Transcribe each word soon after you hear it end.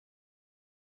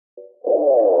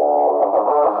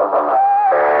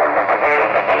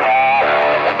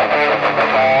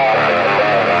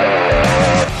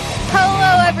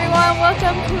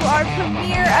welcome to our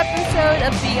premiere episode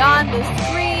of Beyond the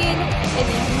Screen. It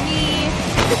is me.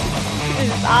 It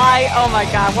is I. Oh my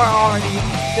god,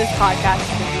 this podcast is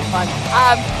going to be fun.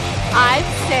 I'm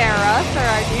Sarah, for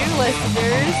our new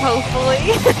listeners, hopefully.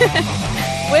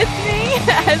 With me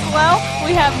as well,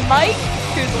 we have Mike,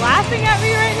 who's laughing at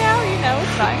me right now. You know,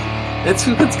 it's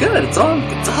fine. It's good. It's all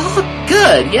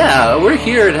good. Yeah, we're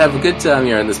here to have a good time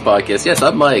here on this podcast. Yes,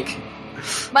 I'm Mike.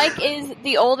 Mike is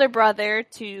the older brother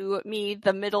to me,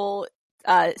 the middle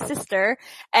sister,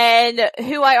 and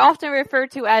who I often refer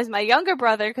to as my younger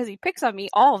brother because he picks on me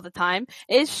all the time,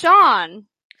 is Sean.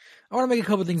 I want to make a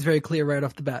couple things very clear right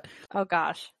off the bat. Oh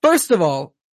gosh. First of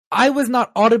all, I was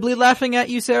not audibly laughing at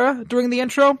you, Sarah, during the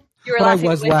intro. You were but laughing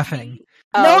I was with laughing. me?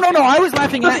 Oh, No, I was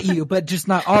laughing at you, but just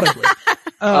not audibly.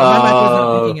 My mic was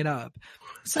not picking it up.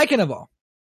 Second of all,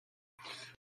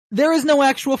 there is no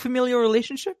actual familial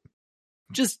relationship.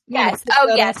 Just yes.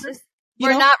 Yes.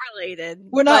 We're not related.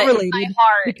 We're not but related. In my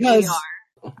heart, because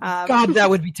we are. God, that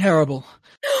would be terrible.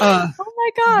 Oh my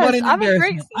gosh, what an I'm a great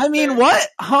embarrassment. sister. I mean, what?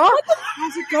 Huh?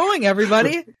 How's it going,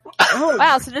 everybody? Oh.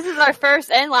 Wow, so this is our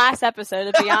first and last episode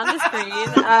of Beyond the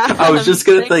Screen. I was just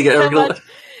gonna think so much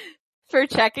for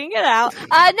checking it out.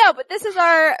 No, but this is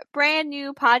our brand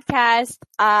new podcast.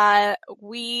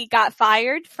 We got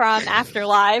fired from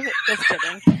Afterlive. Just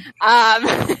kidding.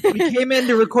 We came in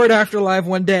to record Afterlive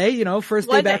one day, first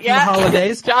day back from the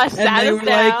holidays. Josh sat us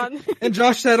down. And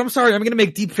Josh said, I'm sorry, I'm gonna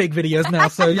make deepfake videos now,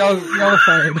 so y'all are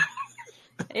fired.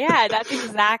 Yeah, that's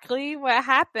exactly what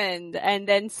happened. And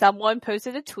then someone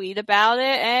posted a tweet about it,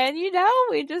 and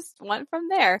we just went from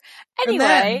there.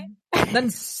 Anyway.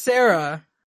 Then Sarah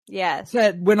yes.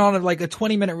 went on a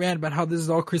 20-minute rant about how this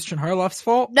is all Christian Harloff's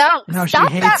fault. No, and how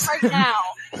stop she that hates right now.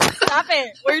 Stop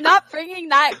it. We're not bringing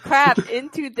that crap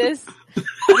into this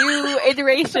new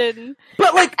iteration.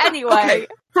 But anyway. Okay,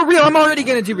 for real, I'm already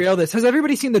gonna derail this. Has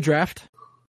everybody seen the draft?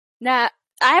 Nah,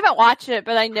 I haven't watched it,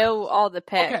 but I know all the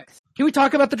picks. Okay. Can we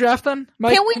talk about the draft then?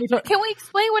 Mike, can we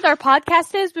explain what our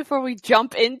podcast is before we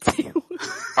jump into?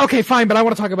 Okay, fine, but I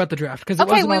want to talk about the draft because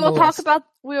we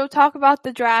will talk about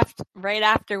the draft right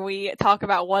after we talk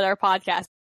about what our podcast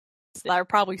is. Are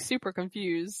probably super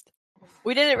confused.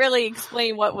 We didn't really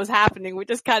explain what was happening. We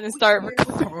just kind of started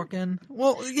talking.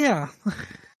 Well, yeah.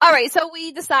 All right, so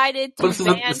we decided to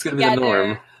band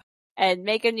together and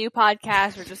make a new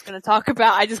podcast. We're just going to talk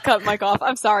about. I just cut Mike off.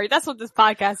 I'm sorry. That's what this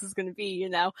podcast is going to be.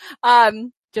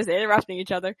 Just interrupting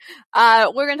each other.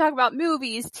 We're going to talk about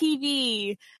movies,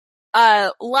 TV,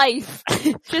 life,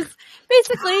 just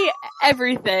basically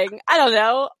everything. I don't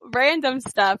know, random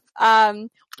stuff.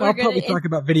 I'll probably talk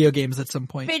about video games at some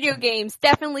point. Video games,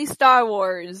 definitely Star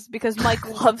Wars, because Mike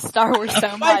loves Star Wars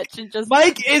so much. And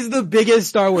Mike is the biggest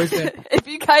Star Wars fan. If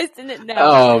you guys didn't know.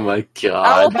 Oh my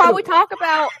god. We'll probably talk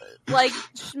about,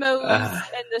 Schmoes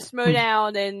and the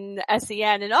Schmodown and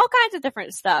SEN and all kinds of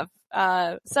different stuff.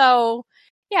 So,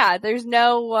 yeah, there's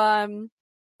no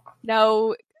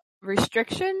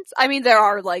restrictions. I mean, there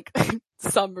are,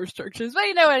 some restrictions, but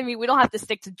you know what I mean? We don't have to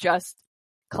stick to just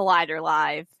Collider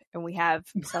Live. And we have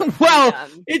some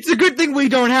it's a good thing we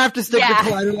don't have to stick to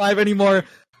Collider Live anymore.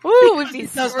 Ooh, we'd be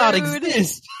it does not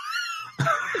exist.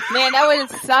 Man, that would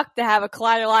suck to have a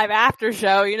Collider Live after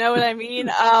show, you know what I mean?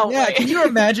 Oh, yeah, can you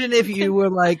imagine if you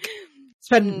were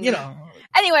spend,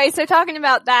 Anyway, so talking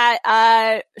about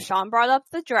that, Sean brought up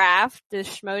the draft, the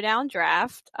Schmodown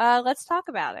draft. Let's talk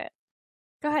about it.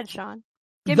 Go ahead, Sean.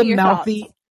 Give me your thoughts.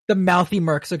 The mouthy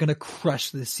Mercs are gonna crush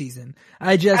this season.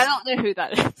 I don't know who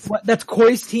that is. That's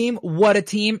Koi's team. What a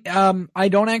team. I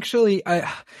don't actually,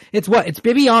 it's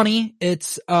Bibiani.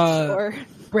 It's, sure.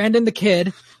 Brandon the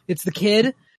Kid. It's the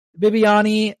Kid,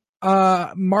 Bibiani,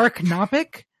 Mark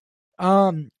Knopik.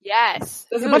 Yes.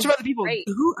 There's a bunch of other people. Great.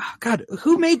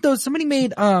 Who made those? Somebody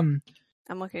made, I'm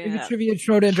looking at it. Trivia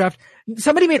Schmodown draft.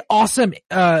 Somebody made awesome,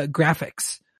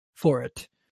 graphics for it.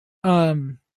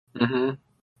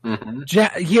 Here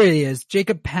he is.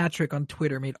 Jacob Patrick on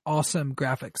Twitter made awesome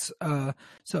graphics.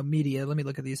 So media. Let me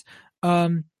look at these.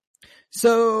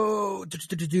 So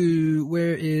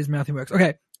where is Matthew Works?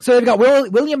 Okay. So they've got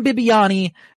William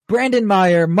Bibiani, Brandon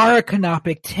Meyer, Mara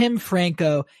Knopik, Tim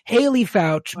Franco, Haley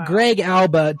Fouch, Greg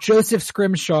Alba, Joseph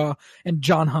Scrimshaw, and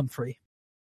John Humphrey.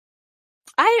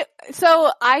 I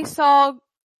saw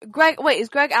Greg. Wait, is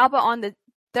Greg Alba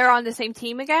they're on the same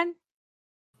team again?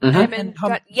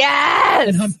 Mm-hmm.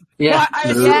 Yes! Yeah.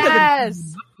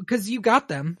 Yes! Because you got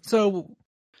them, so...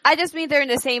 I just mean they're in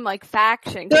the same,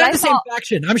 faction. They're in the same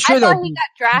faction. I'm sure they'll... he got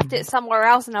drafted somewhere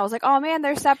else, and I was like, oh man,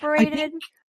 they're separated.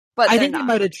 I think they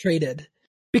might have traded.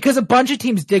 Because a bunch of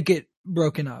teams did get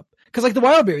broken up. Because, the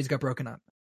Wildberries got broken up.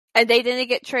 And they didn't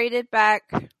get traded back?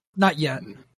 Not yet.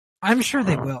 I'm sure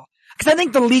they will. Because I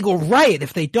think the league will riot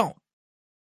if they don't.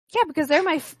 Yeah, because they're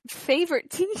my favorite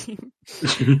team.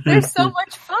 They're so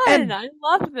much fun. I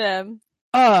love them.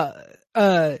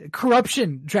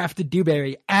 Corruption drafted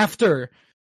Dewberry after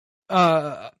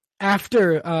your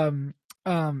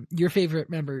favorite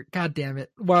member, god damn it,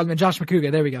 Wildman, Josh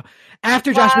McCouga, there we go.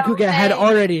 After Josh McCouga had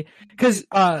already, because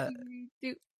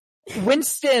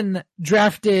Winston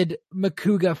drafted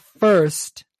McCouga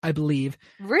first, I believe.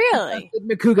 Really?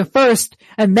 McCouga first,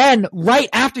 and then right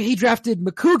after he drafted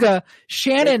McCouga,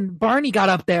 Shannon Barney got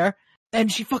up there,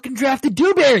 and she fucking drafted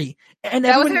Dewberry, and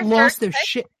everyone lost their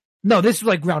shit. No, this was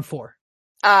like round 4.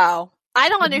 Oh. I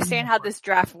don't understand how this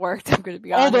draft worked, I'm gonna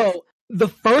be honest. Although, the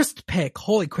first pick,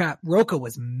 holy crap, Rocha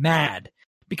was mad.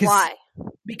 Why?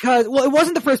 Because, well, it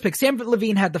wasn't the first pick. Sam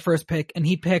Levine had the first pick, and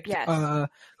he picked,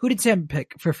 who did Sam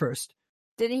pick for first?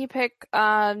 Didn't he pick,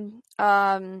 Andrew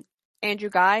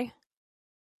Guy?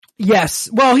 Yes.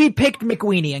 Well, he picked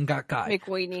McWeeny and got Guy.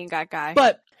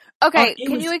 But, okay,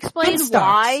 can you explain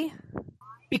why?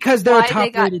 Because they're a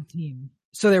top-rated team.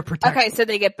 So they're protected. Okay, so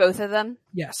they get both of them?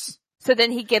 Yes. So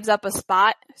then he gives up a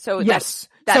spot? So yes.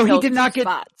 So he did not get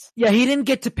spots. Yeah, he didn't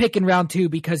get to pick in round 2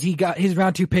 because his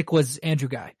round 2 pick was Andrew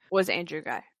Guy. Okay.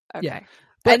 Yeah.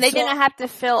 And they didn't have to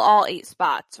fill all 8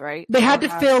 spots, right? They had to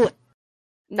fill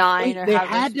 9 or they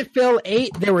had to fill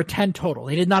 8. There were 10 total.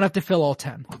 They did not have to fill all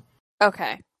 10.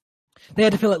 Okay. They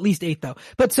had to fill at least 8 though.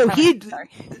 But so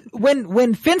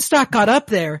when Finstock got up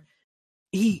there,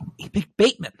 he picked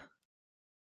Bateman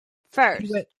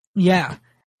first. Yeah.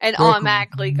 And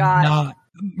automatically got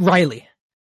Riley.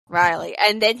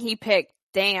 And then he picked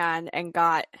Dan and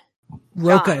got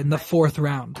Rocha in the 4th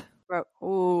round.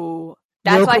 Ooh.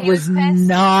 That's why he was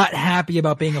not happy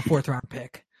about being a 4th round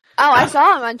pick. Oh, I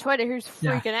saw him on Twitter. He was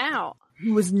freaking out. He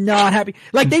was not happy.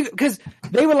 Like because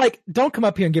they were like, don't come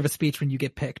up here and give a speech when you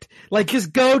get picked. Like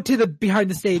just go to the behind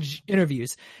the stage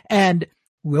interviews. And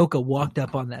Rocha walked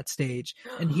up on that stage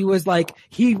and he was like,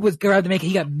 he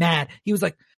got mad. He was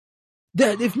like,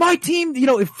 if my team,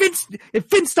 if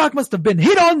Finstock must have been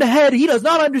hit on the head, he does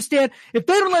not understand. If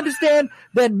they don't understand,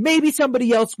 then maybe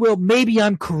somebody else will. Maybe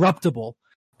I'm corruptible.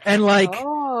 And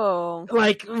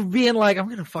being like, I'm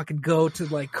gonna fucking go to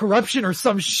like corruption or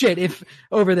some shit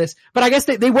over this. But I guess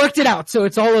they worked it out, so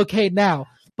it's all okay now.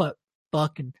 But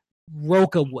fucking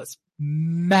Rocha was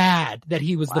mad that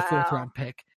he was the 4th round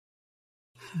pick.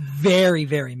 Very,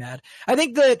 very mad. I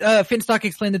think that Finstock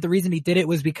explained that the reason he did it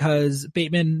was because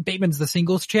Bateman's the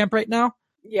singles champ right now.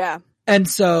 Yeah. And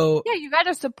so you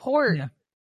gotta support. Yeah.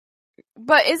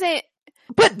 But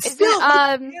still,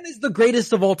 Dan is the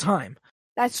greatest of all time.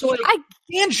 That's so true.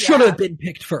 Dan should have been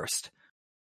picked first.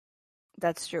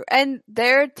 That's true. And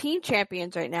they're team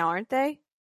champions right now, aren't they?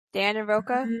 Dan and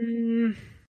Rocha?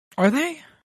 Are they?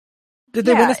 Did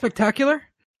they win the spectacular?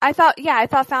 I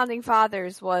thought Founding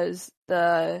Fathers was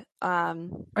the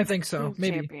I think so,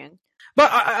 maybe. Champion. But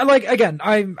I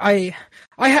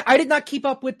did not keep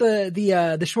up with the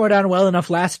Schmoedown well enough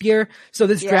last year, so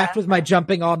this draft was my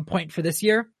jumping on point for this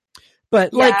year.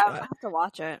 But I'll have to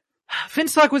watch it.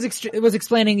 Finstock was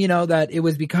explaining, that it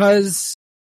was because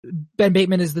Ben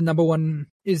Bateman is the number one,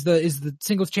 is the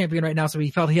singles champion right now, so he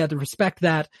felt he had to respect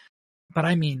that. But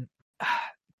I mean,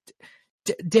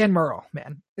 Dan Murrell,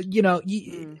 man,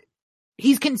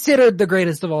 he's considered the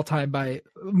greatest of all time by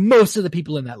most of the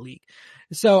people in that league.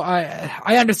 So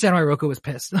I understand why Rocha was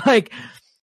pissed. Like,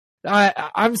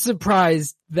 I'm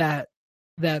surprised that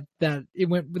it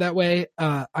went that way.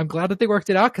 I'm glad that they worked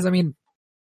it out because I mean,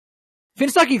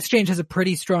 Finstock Exchange has a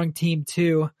pretty strong team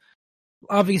too.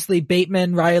 Obviously,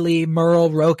 Bateman, Riley,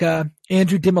 Murrell, Rocha,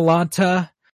 Andrew DiMolanta,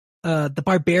 the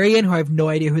Barbarian, who I have no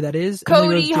idea who that is.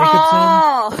 Cody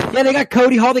Hall! Yeah, they got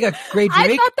Cody Hall, they got Gray Drake.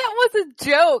 I thought that was a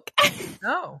joke.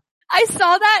 No. I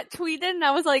saw that tweeted and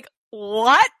I was like,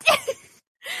 what?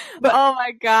 But, oh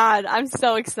my god, I'm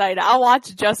so excited. I'll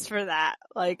watch just for that.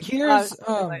 Like, here's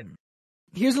a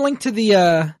link to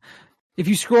the, if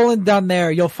you scroll in down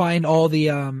there, you'll find all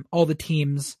the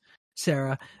teams,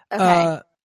 Sarah. Okay.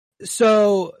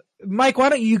 So, Mike, why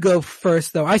don't you go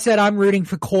first, though? I said I'm rooting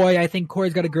for Coy. I think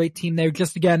Coy's got a great team there.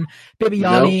 Just again,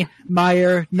 Bibiani,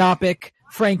 Meyer, Knopick,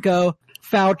 Franco,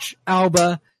 Fouch,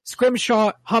 Alba,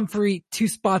 Scrimshaw, Humphrey, 2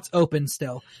 spots open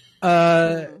still.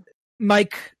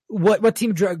 Mike, what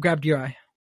team grabbed your eye?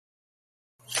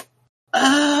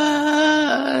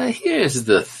 Here's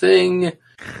the thing.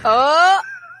 Oh!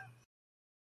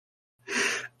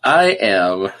 I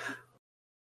am,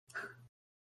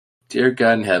 dear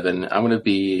God in heaven, I'm going to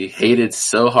be hated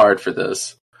so hard for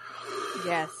this.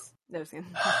 Yes.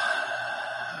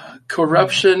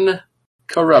 Corruption.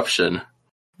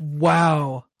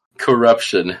 Wow.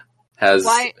 Corruption has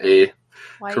Why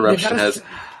corruption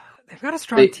They've got a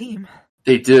strong team.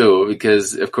 They do,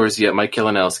 because of course you got Mike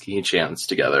Kalinowski and Chance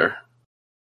together.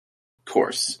 Of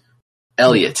course.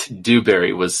 Elliot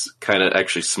Dewberry was kind of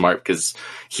actually smart because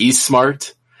he's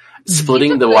smart.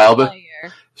 Splitting up the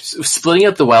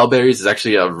Wildberries is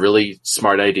actually a really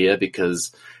smart idea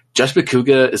because Josh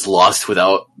Bakuga is lost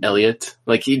without Elliot.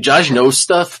 Like Josh knows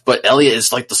stuff, but Elliot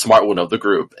is like the smart one of the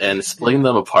group, and splitting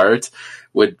them apart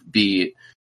would be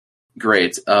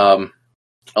great. A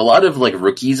lot of like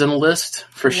rookies on the list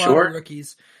for sure.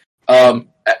 Rookies. A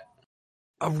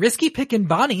risky pick in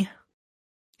Bonnie.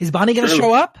 Is Bonnie going to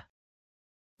show up?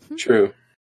 True.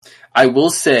 I will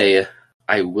say,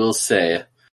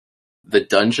 the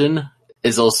Dungeon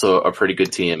is also a pretty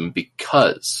good team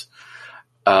because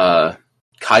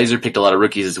Kaiser picked a lot of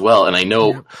rookies as well, and I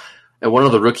know, and one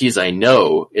of the rookies I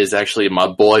know is actually my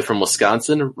boy from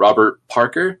Wisconsin, Robert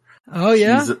Parker. Oh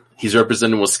yeah, he's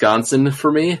representing Wisconsin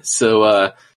for me,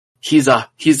 so he's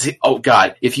oh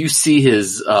god, if you see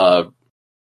his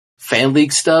fan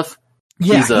league stuff,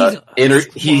 he's a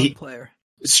player.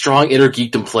 Strong inner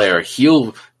geekdom player.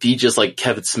 He'll be just like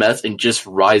Kevin Smith and just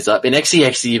rise up. And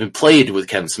actually even played with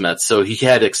Kevin Smith, so he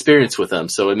had experience with him.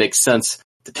 So it makes sense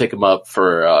to pick him up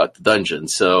for the Dungeon.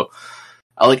 So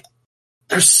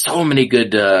there's so many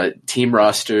good team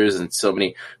rosters and so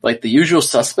many, like the Usual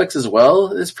Suspects as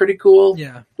well is pretty cool.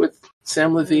 Yeah, with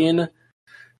Sam Levine.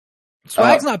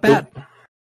 Swag's not bad.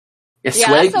 Yeah,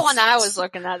 that's the one that I was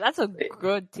looking at. That's a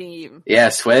good team. Yeah,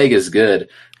 Swag is good.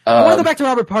 I want to go back to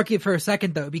Robert Parker for a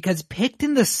second though, because picked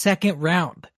in the second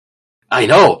round. I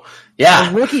know. Yeah.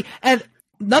 A rookie. And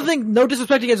no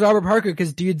disrespect against Robert Parker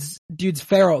because dude's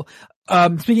feral.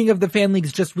 Speaking of the fan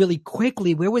leagues, just really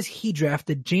quickly, where was he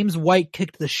drafted? James White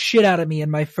kicked the shit out of me in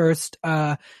my first,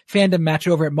 fandom match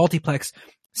over at Multiplex.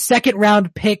 Second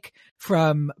round pick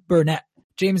from Burnett.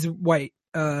 James White.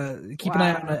 Keep an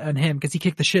eye on him because he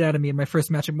kicked the shit out of me in my first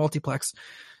match at Multiplex.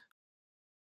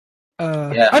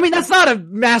 Yeah. I mean, that's not a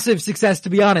massive success,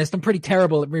 to be honest. I'm pretty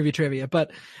terrible at movie trivia,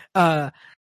 but,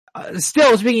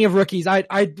 still, speaking of rookies,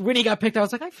 when he got picked, I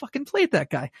was like, I fucking played that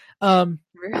guy.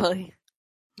 Really?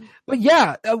 But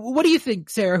yeah, what do you think,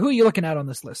 Sarah? Who are you looking at on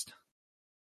this list?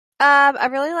 I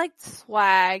really liked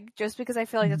Swag just because I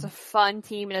feel like it's a fun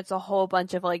team and it's a whole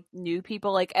bunch of like new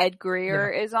people. Like Ed Greer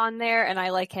is on there, and I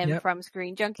like him from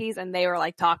Screen Junkies, and they were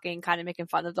like talking, kind of making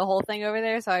fun of the whole thing over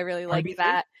there. So I really like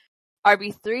that.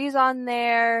 RB3's on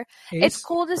there. Ace. It's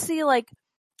cool to see like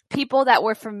people that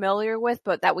we're familiar with,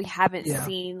 but that we haven't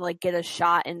seen like get a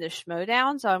shot in the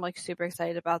Schmodown. So I'm like super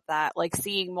excited about that. Like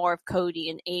seeing more of Cody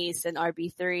and Ace and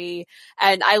RB3.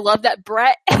 And I love that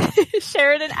Brett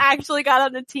Sheridan actually got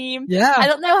on the team. Yeah. I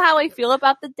don't know how I feel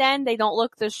about the Den. They don't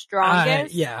look the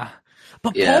strongest.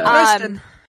 But Paul Preston.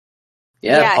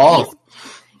 Paul.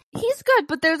 He's good,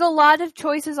 but there's a lot of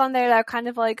choices on there that are kind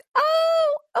of like,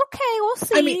 oh, okay, we'll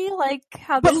see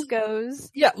how this goes.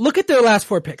 Yeah, look at their last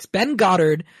four picks. Ben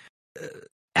Goddard,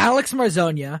 Alex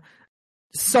Marzonia,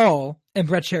 Saul, and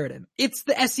Brett Sheridan. It's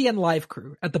the SEN Live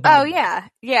crew at the bottom. Oh, yeah.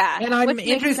 Yeah. And I'm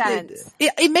interested.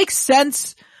 It makes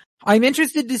sense. I'm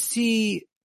interested to see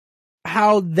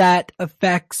how that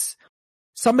affects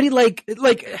somebody like,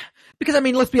 because I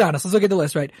mean, let's be honest. Let's look at the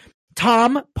list, right?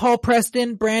 Tom, Paul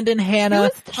Preston, Brandon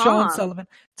Hanna, Sean Sullivan.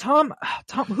 Tom,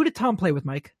 who did Tom play with,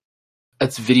 Mike?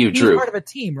 That's Video He's Drew. Part of a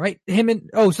team, right?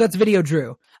 So that's Video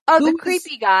Drew. Oh, the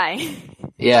creepy guy.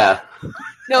 Yeah.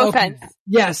 No offense.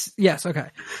 Yes, okay.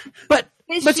 But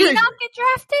did she not get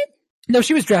drafted? No,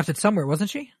 she was drafted somewhere, wasn't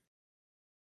she?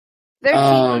 Their team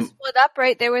was split up,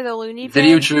 right? They were the Looney Bins.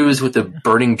 Video Drew is with the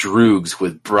Burning Droogs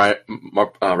with Robert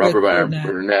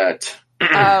Burnett.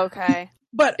 Oh, okay.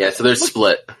 But yeah, so they're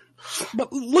split.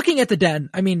 But looking at the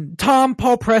Den, I mean, Tom,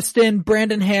 Paul Preston,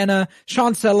 Brandon Hanna,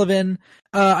 Sean Sullivan.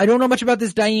 I don't know much about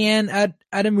this Diane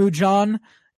Adamujan,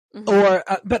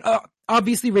 but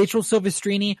obviously Rachel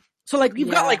Silvestrini. So like you've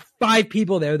got like 5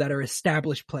 people there that are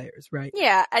established players, right?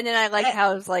 Yeah, and then I like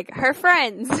how it's like her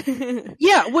friends.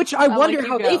 Yeah, which I wonder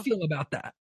how they feel about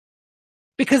that.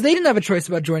 Because they didn't have a choice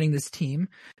about joining this team.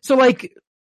 So like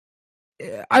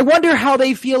I wonder how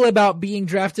they feel about being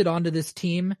drafted onto this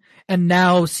team and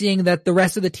now seeing that the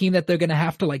rest of the team that they're going to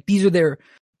have to like, these are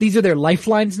their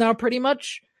lifelines now pretty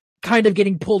much, kind of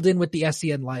getting pulled in with the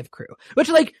SEN Live crew, which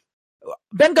like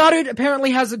Ben Goddard apparently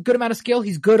has a good amount of skill.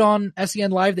 He's good on SEN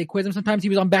Live. They quiz him sometimes. He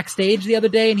was on Backstage the other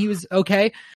day and he was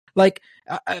okay. Like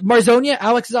Marzonia,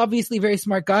 Alex is obviously a very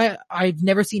smart guy. I've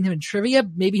never seen him in trivia.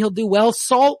 Maybe he'll do well.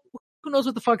 Saul, who knows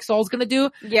what the fuck Saul's going to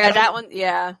do? Yeah, that one.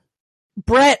 Yeah.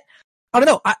 Brett, I don't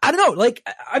know. I don't know. Like,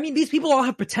 I mean, these people all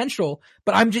have potential,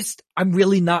 but I'm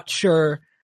really not sure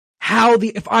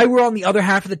if I were on the other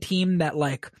half of the team that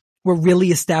like were really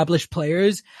established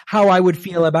players, how I would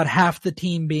feel about half the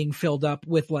team being filled up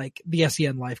with like the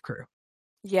SEN live crew.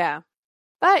 Yeah.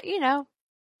 But,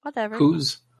 whatever.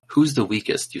 Who's the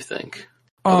weakest, you think?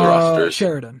 Of the rosters?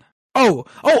 Sheridan. Oh!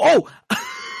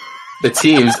 The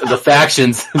teams, the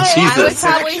factions. Jesus.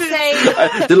 I would probably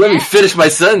say... Then let me finish my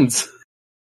sentence.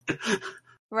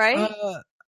 Right?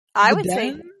 I would Den?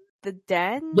 say the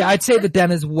Den? Yeah, I'd say the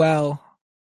Den as well.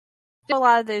 A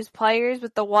lot of those players,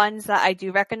 but the ones that I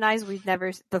do recognize,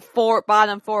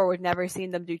 bottom four, we've never seen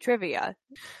them do trivia.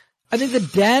 I think the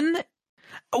Den...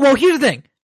 Well, here's the thing.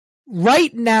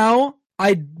 Right now,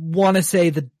 I want to say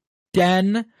the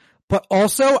Den, but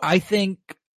also I think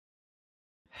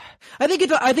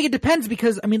it depends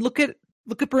because, I mean, look at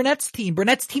Burnett's team.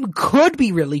 Burnett's team could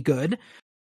be really good,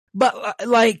 but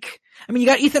you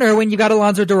got Ethan Irwin, you got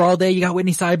Alonso Duralde, you got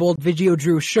Whitney Seibold, Vigio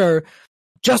Drew, sure.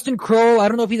 Justin Kroll, I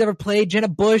don't know if he's ever played. Jenna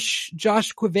Bush,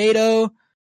 Josh Quevedo,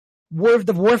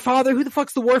 the Warfather. Who the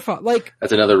fuck's the Warfather?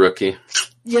 That's another rookie.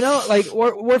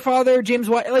 Warfather, James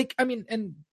White,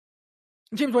 and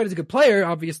James White is a good player,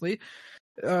 obviously,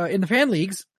 in the fan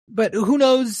leagues, but who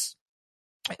knows?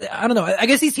 I don't know. I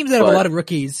guess these teams that have a lot of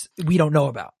rookies we don't know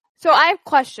about. So I have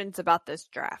questions about this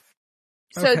draft.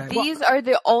 So Okay. these are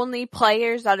the only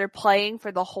players that are playing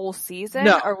for the whole season,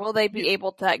 No. or will they be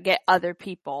able to get other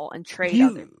people and trade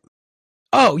other people?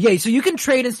 Oh, yeah, so you can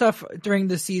trade and stuff during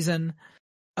the season.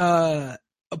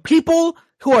 People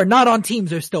who are not on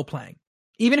teams are still playing.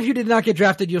 Even if you did not get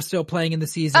drafted, you're still playing in the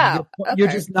season. Oh, You're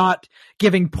okay. just not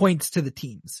giving points to the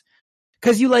teams.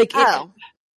 Cause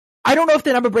I don't know if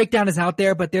the number breakdown is out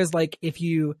there, but there's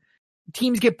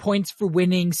teams get points for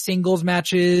winning singles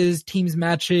matches, teams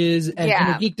matches, and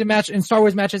Geekdom match and Star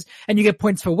Wars matches, and you get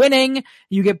points for winning,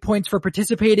 you get points for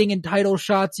participating in title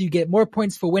shots, you get more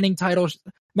points for winning titles.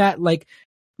 There's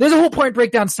a whole point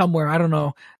breakdown somewhere. I don't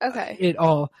know it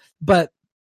all, but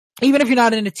even if you're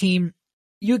not in a team,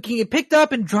 you can get picked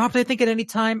up and dropped, I think, at any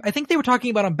time. I think they were talking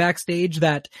about on Backstage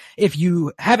that if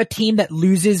you have a team that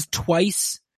loses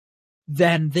twice,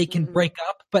 then they can break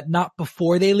up, but not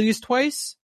before they lose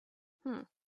twice.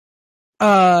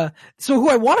 So who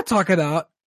I want to talk about,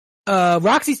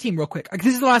 Roxy's team real quick.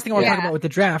 This is the last thing I want to talk about with the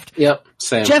draft. Yep,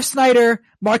 same. Jeff Snyder,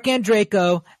 Mark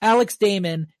Andreyko, Alex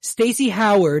Damon, Stacey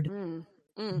Howard,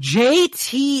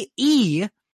 JTE.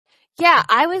 Yeah,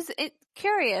 I was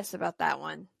curious about that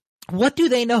one. What do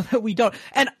they know that we don't?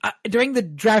 And during the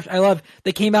draft,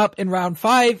 they came out in round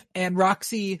 5 and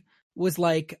Roxy was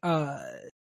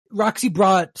Roxy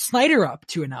brought Snyder up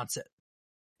to announce it.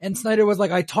 And Snyder was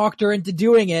like, I talked her into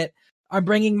doing it. I'm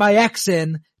bringing my ex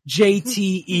in,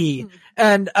 JTE.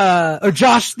 And, or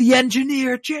Josh the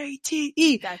engineer,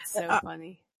 JTE. That's so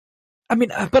funny. I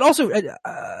mean, but also,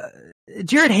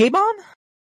 Jared Habon?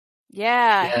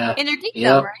 Yeah. Inner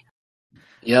Geekdom, right?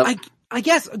 Yep. I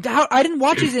guess, I didn't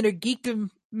watch his Inner Geekdom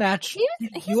match.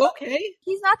 He's okay?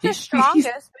 He's not the strongest,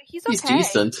 but he's okay. He's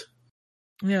decent.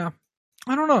 Yeah.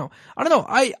 I don't know.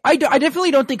 I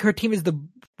definitely don't think her team is the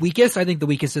weakest. I think the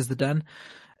weakest is the Den.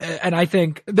 And I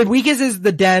think the weakest is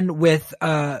the Den with,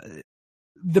 the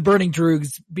Burning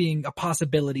Droogs being a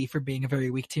possibility for being a very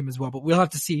weak team as well, but we'll have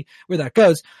to see where that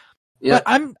goes. Yep.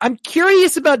 But I'm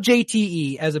curious about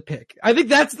JTE as a pick. I think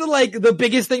that's the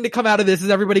biggest thing to come out of this is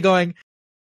everybody going,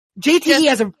 JTE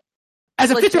as a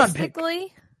 5th round pick.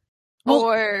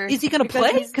 Or is he going to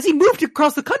play? Because he moved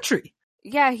across the country.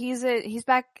 Yeah, he's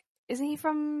back. Isn't he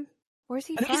from? Where's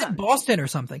he from? He's in Boston or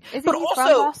something. Isn't he from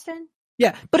Boston?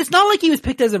 Yeah, but it's not like he was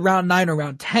picked as a round 9 or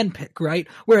round 10 pick, right?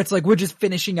 Where it's like we're just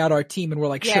finishing out our team and we're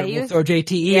like, sure, we'll throw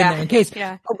JTE in there in case.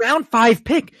 Yeah. A round 5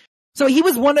 pick. So he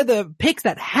was one of the picks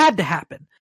that had to happen,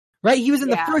 right? He was in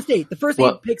the first 8. The first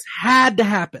 8 picks had to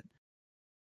happen,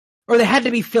 or they had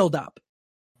to be filled up.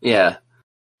 Yeah.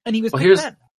 And he was picked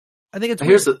then. I think it's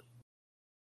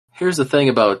here's the thing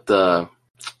about the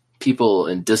people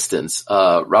in distance.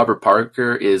 Robert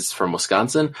Parker is from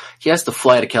Wisconsin. He has to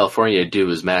fly to California to do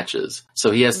his matches. So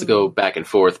he has to go back and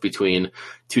forth between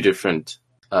 2 different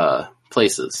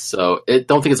places. So I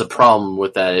don't think it's a problem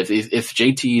with that. If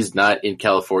JT is not in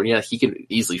California, he can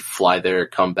easily fly there,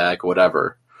 come back,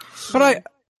 whatever. But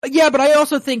I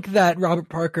also think that Robert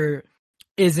Parker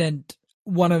isn't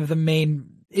going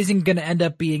to end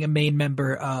up being a main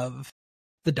member of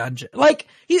the dungeon. Like,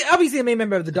 he's obviously a main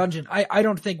member of the dungeon. I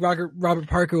don't think Robert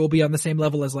Parker will be on the same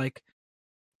level as, like,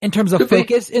 in terms of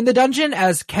focus in the dungeon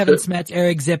as Kevin Smets,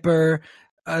 Eric Zipper,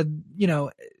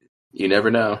 You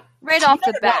never know. Right off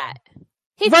the bat.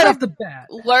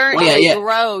 Learn and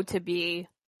grow to be.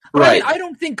 Right. I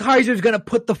don't think Kaiser's going to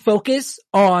put the focus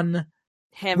on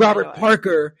him, Robert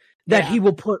Parker that he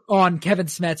will put on Kevin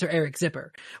Smets or Eric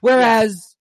Zipper.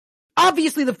 Whereas,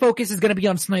 obviously the focus is going to be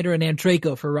on Snyder and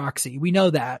Andreyko for Roxy. We know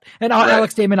that. And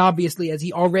Alex Damon, obviously, as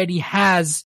he already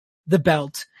has the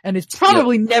belt and is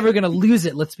probably never going to lose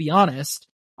it, let's be honest.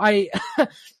 I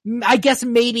guess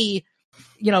maybe,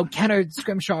 Kennard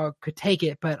Scrimshaw could take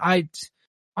it, but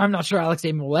I'm not sure Alex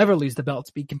Damon will ever lose the belt,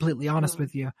 to be completely honest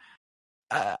with you.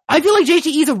 I feel like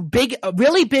JTE is a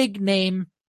really big name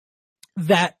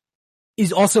that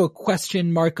is also a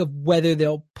question mark of whether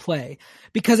they'll play.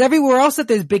 Because everywhere else that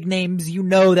there's big names,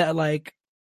 that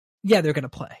they're gonna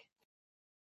play.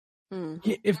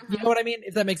 If you know what I mean?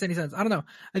 If that makes any sense. I don't know.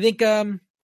 I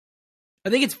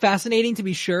think it's fascinating to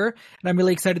be sure, and I'm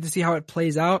really excited to see how it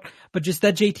plays out, but just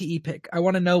that JTE pick, I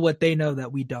want to know what they know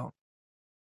that we don't.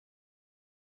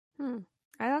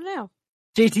 I don't know.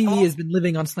 JTE has been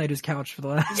living on Snyder's couch for the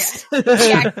last. He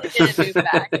actually didn't move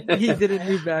back. He didn't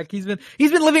move back. He's been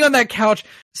living on that couch.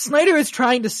 Snyder is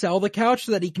trying to sell the couch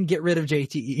so that he can get rid of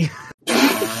JTE.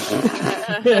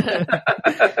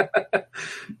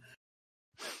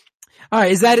 All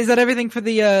right, is that everything for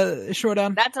the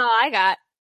showdown? That's all I got.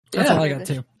 That's all I got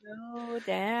too.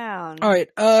 Down. All right.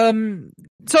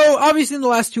 So obviously in the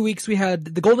last 2 weeks we had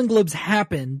the Golden Globes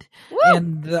happened. Woo!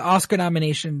 And the Oscar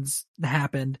nominations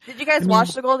happened. Did you guys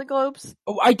watch the Golden Globes?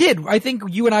 Oh, I did. I think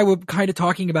you and I were kind of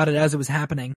talking about it as it was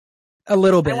happening. A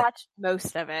little bit. I watched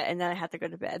most of it and then I had to go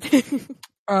to bed.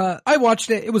 I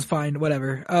watched it. It was fine.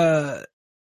 Whatever.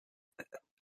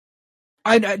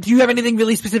 Do you have anything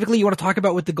really specifically you want to talk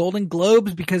about with the Golden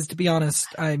Globes? Because to be honest,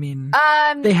 I mean,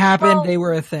 they happened. Well, they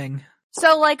were a thing.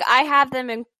 So I have them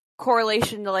in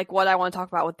correlation to what I want to talk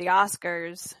about with the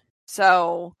Oscars.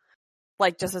 So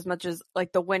just as much as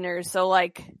the winners. So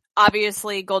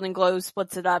obviously Golden Globes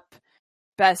splits it up.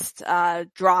 Best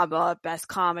drama, best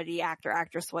comedy, actor,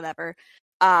 actress, whatever.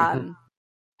 And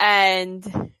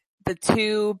the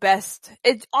two best,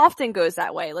 it often goes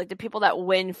that way. The people that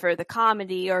win for the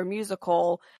comedy or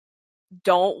musical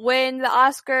don't win the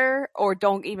Oscar or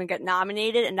don't even get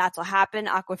nominated, and that's what happened.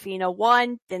 Awkwafina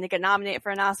won, didn't get nominated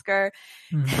for an Oscar.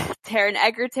 Taron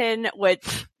Egerton,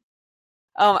 which,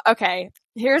 okay,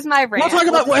 here's my rant.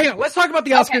 Let's talk about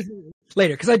the Oscars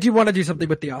later, because I do want to do something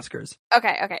with the Oscars.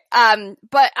 Okay.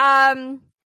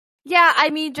 Yeah, I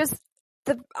mean,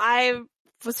 I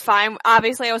was fine.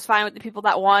 Obviously, I was fine with the people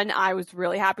that won. I was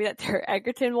really happy that Taron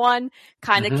Egerton won.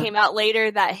 Kind of came out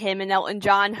later that him and Elton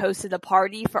John hosted a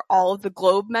party for all of the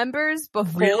Globe members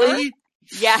before. Really?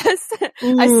 Yes.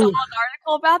 I saw an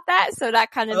article about that, so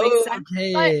that kind of makes sense.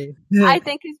 But I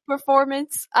think his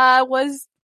performance was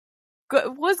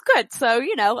good. So,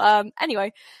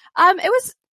 anyway.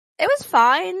 It was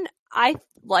fine. I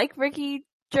like Ricky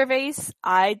Gervais.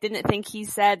 I didn't think he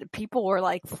said people were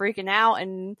freaking out,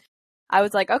 and I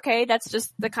was like, okay, that's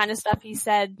just the kind of stuff he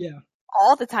said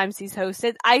all the times he's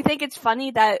hosted. I think it's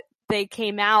funny that they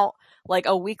came out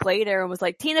a week later and was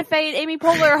like, Tina Fey and Amy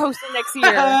Poehler are hosting next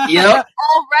year. Yep.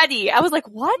 Already. I was like,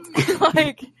 what?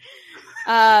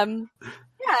 Yeah.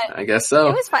 I guess so.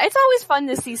 It was fun. It's always fun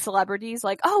to see celebrities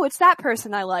oh, it's that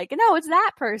person I like. And no, it's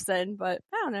that person. But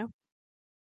I don't know.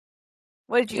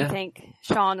 What did you think,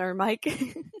 Sean or Mike?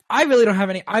 I really don't have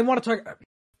any. I want to talk.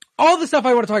 All the stuff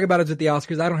I want to talk about is with the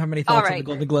Oscars. I don't have any thoughts on the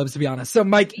Golden Globes, to be honest. So,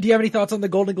 Mike, do you have any thoughts on the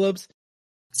Golden Globes?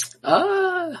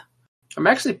 I'm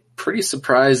actually pretty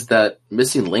surprised that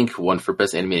Missing Link won for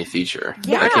Best Animated Feature.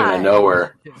 Yeah. That came out of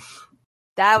nowhere.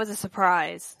 That was a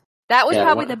surprise. That was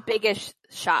probably the biggest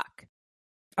shock.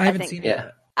 I haven't seen it.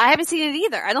 Yeah. I haven't seen it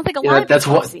either. I don't think a lot of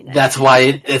people have seen it. That's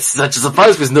why it's such a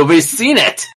surprise, because nobody's seen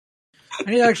it. I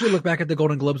need to actually look back at the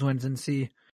Golden Globes wins and see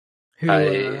who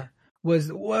was.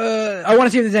 I want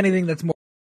to see if there's anything that's more.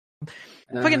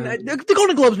 The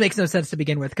Golden Globes makes no sense to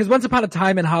begin with, because Once Upon a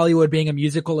Time in Hollywood being a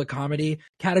musical or comedy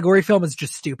category film is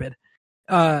just stupid.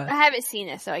 I haven't seen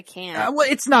it, so I can't. Well,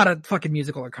 it's not a fucking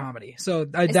musical or comedy, so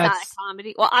it's not a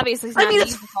comedy. Well, obviously, it's not.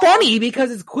 It's funny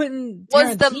because it's Quentin Tarantino.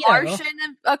 Was The Martian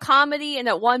a comedy and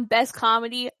it won Best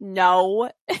Comedy? No,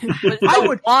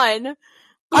 won.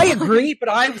 I agree, but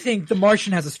I think The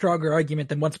Martian has a stronger argument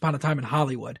than Once Upon a Time in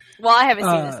Hollywood. Well, I haven't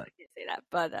seen this, so I can't say that,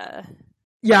 but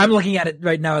yeah, I'm looking at it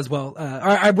right now as well.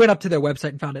 I went up to their website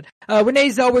and found it. Renee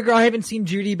Zellweger, I haven't seen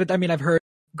Judy, but I mean, I've heard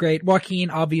great. Joaquin,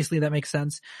 obviously that makes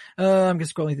sense. I'm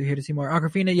just scrolling through here to see more.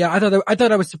 Awkwafina, yeah, I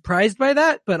thought I was surprised by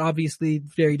that, but obviously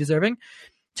very deserving.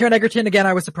 Taron Egerton, again,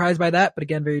 I was surprised by that, but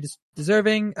again, very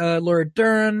deserving. Laura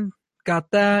Dern,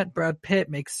 got that. Brad Pitt,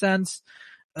 makes sense.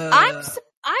 I'm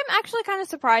actually kind of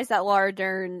surprised that Laura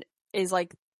Dern is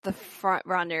the front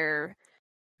runner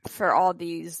for all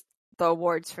the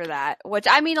awards for that. Which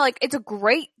I mean, it's a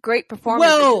great performance.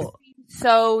 Well,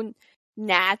 so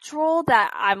natural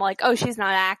that I'm like, oh, she's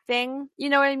not acting. You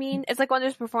know what I mean? It's like one of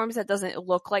those performances that doesn't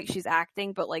look like she's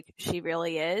acting, but like she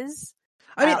really is.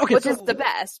 I mean, okay, which is the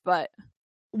best, but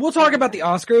we'll talk about the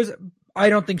Oscars. I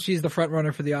don't think she's the front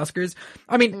runner for the Oscars.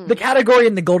 I mean, the category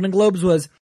in the Golden Globes was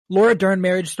Laura Dern,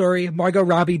 Marriage Story, Margot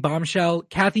Robbie, Bombshell,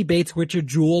 Kathy Bates, Richard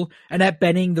Jewell, Annette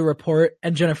Bening, The Report,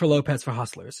 and Jennifer Lopez for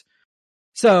Hustlers.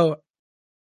 So,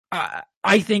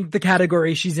 I think the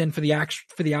category she's in for the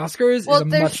Oscars is a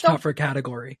much tougher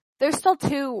category. There's still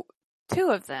two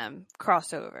of them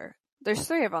crossover. There's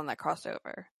 3 of them that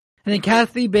crossover. I think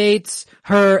Kathy Bates,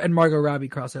 her, and Margot Robbie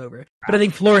crossover. But I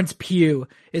think Florence Pugh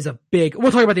is a big...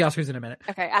 We'll talk about the Oscars in a minute.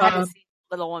 Okay, I haven't seen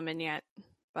Little Woman yet,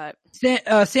 but...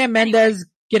 Sam Mendes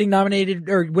getting nominated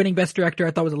or winning Best Director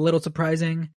I thought was a little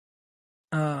surprising.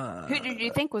 Who did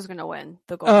you think was going to win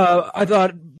the Golden I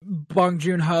thought Bong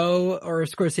Joon-ho or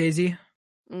Scorsese.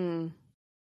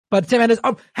 But Sam Mendes,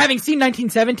 having seen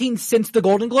 1917 since the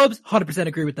Golden Globes, 100%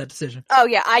 agree with that decision. Oh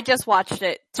yeah, I just watched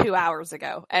it 2 hours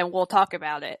ago, and we'll talk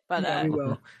about it. But yeah, we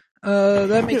will.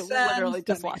 That makes sense. Literally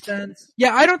just watched it.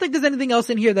 Yeah, I don't think there's anything else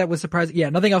in here that was surprising. Yeah,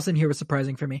 nothing else in here was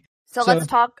surprising for me. So let's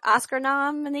talk Oscar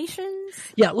nominations.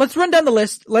 Yeah, let's run down the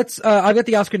list. I've got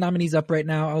the Oscar nominees up right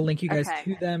now. I'll link you guys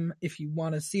to them if you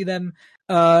want to see them.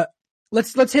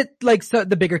 Let's hit like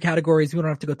the bigger categories. We don't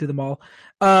have to go through them all.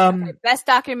 Best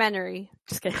documentary.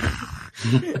 Just kidding.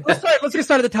 Let's get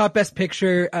started at the top. Best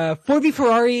Picture. Ford v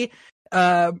Ferrari,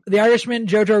 The Irishman,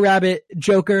 Jojo Rabbit,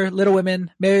 Joker, Little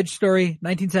Women, Marriage Story,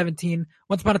 1917,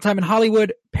 Once Upon a Time in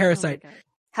Hollywood, Parasite.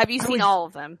 Have you seen all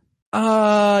of them?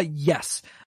 Yes.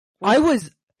 I was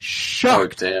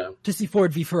shocked to see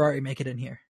Ford v Ferrari make it in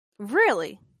here.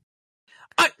 Really?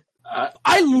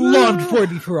 I loved Ford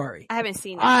v Ferrari. I haven't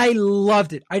seen it. I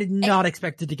loved it. I did not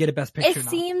expect it to get a Best Picture. It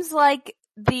seems like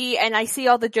and I see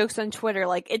all the jokes on Twitter,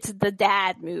 like it's the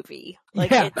dad movie.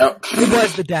 Like it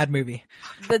was the dad movie.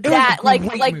 The dad, like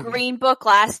movie. Green Book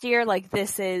last year, like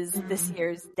this is this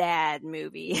year's dad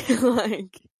movie.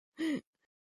 Like,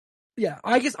 yeah,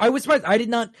 I guess I was surprised.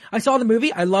 I saw the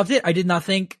movie. I loved it. I did not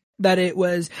think that it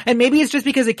was, and maybe it's just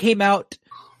because it came out,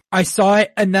 I saw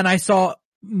it and then I saw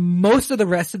most of the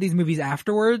rest of these movies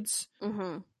afterwards,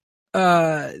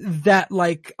 that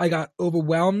like I got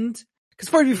overwhelmed. Cause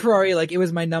Ford v Ferrari, like it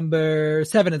was my number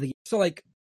 7 of the year. So like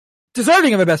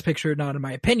deserving of a Best Picture, not in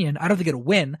my opinion. I don't think it'll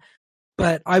win,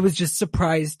 but I was just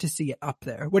surprised to see it up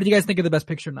there. What did you guys think of the Best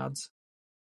Picture nods?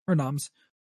 Or noms?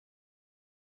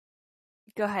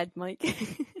 Go ahead, Mike.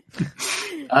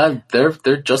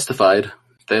 They're justified.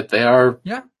 They are.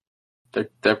 Yeah.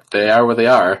 They are where they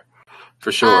are,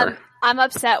 for sure. I'm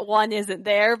upset one isn't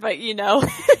there, but you know,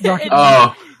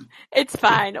 it's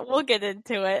fine. We'll get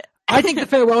into it. I think The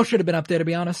Farewell should have been up there, to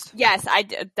be honest. Yes, I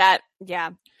did that.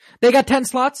 Yeah. They got 10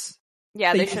 slots.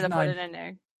 Yeah, they should have put it in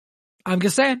there. I'm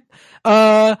just saying.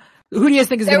 Who do you guys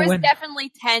think is going to win? There was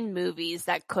definitely 10 movies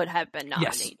that could have been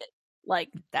nominated. Yes.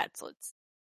 Like,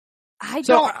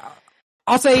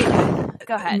 I'll say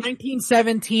go ahead.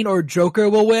 1917 or Joker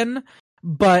will win,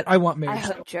 but I want Marriage.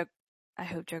 I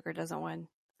hope Joker doesn't win.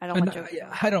 I don't want Joker.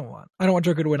 Yeah, I don't want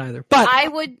Joker to win either. But I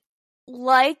would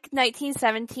like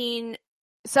 1917.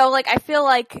 So like I feel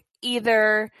like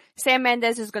either Sam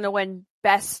Mendes is going to win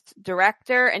Best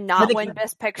Director and not win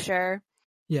Best Picture,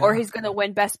 or he's going to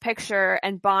win Best Picture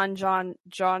and Bong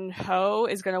Joon-ho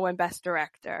is going to win Best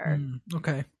Director.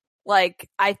 Okay. Like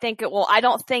I think it will. I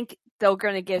don't think they're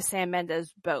going to give Sam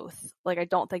Mendes both. Like I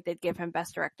don't think they'd give him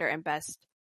Best Director and Best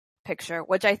Picture,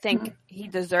 which I think he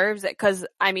deserves it. Cause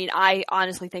I mean, I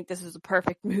honestly think this is a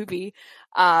perfect movie.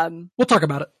 We'll talk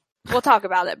about it.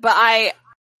 But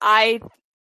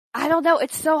I don't know.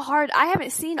 It's so hard. I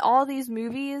haven't seen all these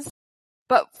movies,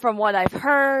 but from what I've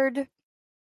heard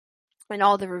and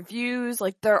all the reviews,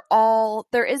 like there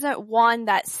isn't one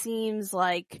that seems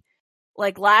like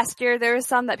last year there was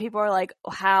some that people are like,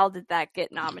 oh, how did that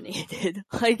get nominated?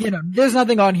 Like, you know, there's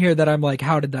nothing on here that I'm like,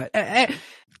 how did that,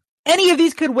 any of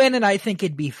these could win and I think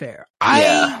it'd be fair.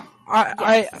 I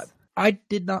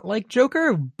did not like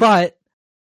Joker, but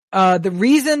the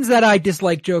reasons that I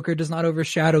dislike Joker does not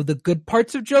overshadow the good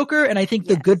parts of Joker, and I think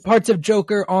the good parts of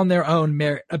Joker on their own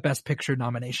merit a Best Picture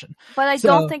nomination. But I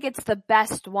don't think it's the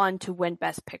best one to win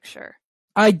Best Picture.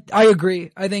 I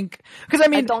agree. I think, because I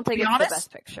mean, I don't think it's honest, the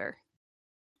Best Picture.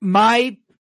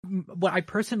 What I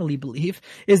personally believe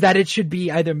is that it should be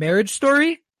either Marriage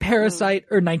Story, Parasite,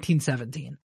 or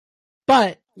 1917.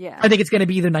 But I think it's going to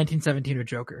be either 1917 or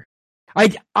Joker.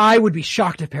 I would be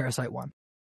shocked if Parasite won.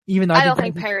 Even though I don't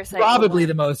think Parasite probably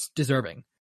the most deserving.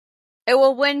 It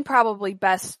will win probably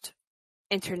Best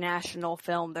International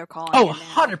Film, they're calling it.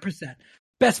 100%.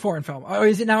 Best foreign film. Or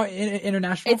is it now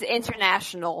international? It's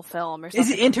international film or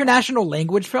something. Is it international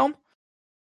language film?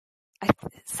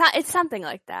 It's something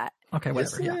like that. Okay,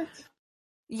 whatever. Yeah.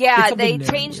 Yeah, they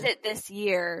changed it this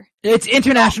year. It's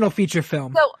international feature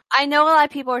film. So I know a lot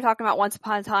of people are talking about Once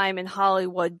Upon a Time in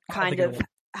Hollywood, kind of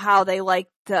how they like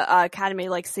the Academy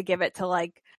likes to give it to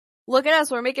like, look at us,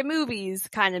 we're making movies,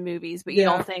 kind of movies. But you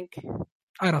don't think?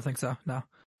 I don't think so. No.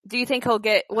 Do you think he'll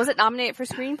get? Was it nominated for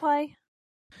screenplay?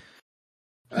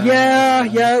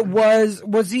 Yeah, it was.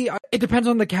 Was he? It depends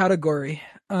on the category.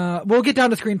 We'll get down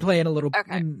to screenplay in a little bit.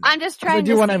 Okay. I'm just trying. I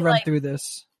do want to run through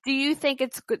this. Do you think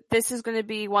this is going to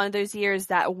be one of those years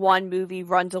that one movie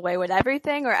runs away with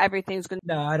everything, or everything's going to?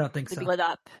 No, I don't think so. Be lit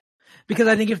up. Because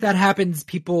I think if that happens,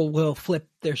 people will flip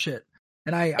their shit.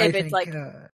 And I think it's like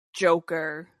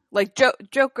Joker, like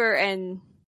Joker and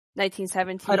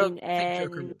 1917,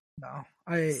 and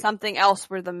something else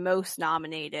were the most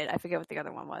nominated. I forget what the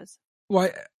other one was.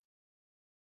 Why?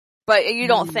 But you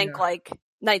don't think like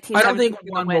 1917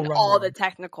 is going to win all the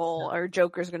technical, or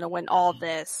Joker's going to win all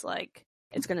this, like.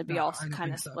 It's going to be all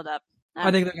kind of split up.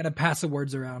 I think they're going to pass the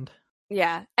words around.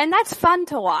 Yeah. And that's fun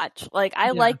to watch. Like, I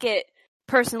like it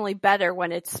personally better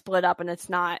when it's split up and it's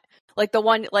not like the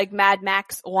one, like Mad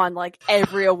Max won like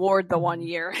every award the one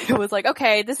year. It was like,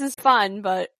 okay, this is fun,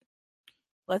 but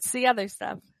let's see other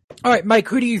stuff. All right, Mike,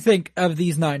 who do you think of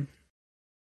these 9?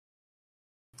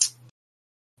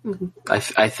 I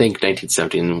think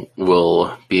 1917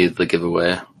 will be the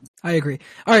giveaway. I agree.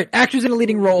 All right, actors in a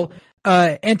leading role.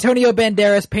 Antonio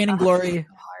Banderas, Pain and Glory.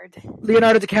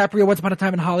 Leonardo DiCaprio, Once Upon a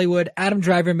Time in Hollywood. Adam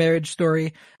Driver, Marriage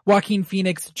Story. Joaquin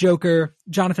Phoenix, Joker.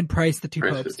 Jonathan Pryce, The Two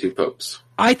Popes.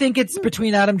 I think it's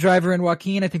between Adam Driver and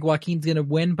Joaquin. I think Joaquin's gonna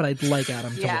win, but I'd like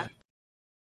Adam to win.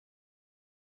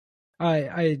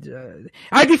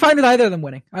 I'd be fine with either of them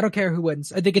winning. I don't care who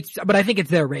wins. I think it's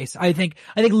their race. I think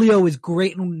Leo is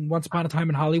great in Once Upon a Time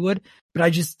in Hollywood, but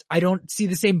I don't see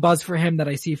the same buzz for him that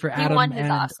I see for Adam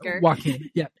and Oscar. Joaquin.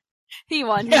 Yeah. He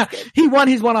won. Yeah, he won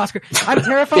his one Oscar. I'm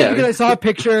terrified because I saw a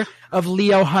picture of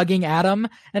Leo hugging Adam,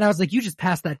 and I was like, you just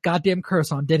passed that goddamn curse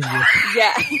on, didn't you?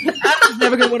 Yeah. Adam's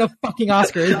never gonna win a fucking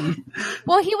Oscar, is he?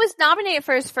 Well, he was nominated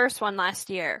for his first one last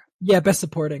year. Yeah, Best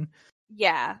Supporting.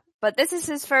 Yeah, but this is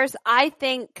his first, I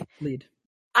think. Lead.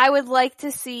 I would like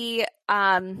to see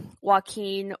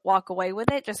Joaquin walk away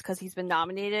with it just because he's been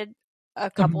nominated a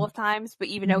couple of times, but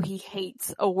even though he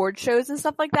hates award shows and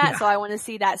stuff like that, so I want to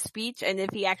see that speech and if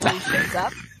he actually shows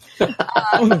up.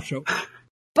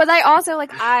 But I also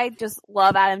I just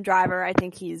love Adam Driver. I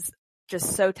think he's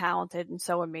just so talented and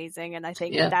so amazing, and I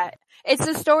think that it's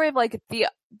a story of like the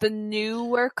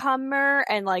newer comer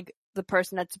and like the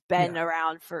person that's been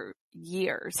around for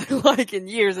years, like in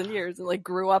years and years, and like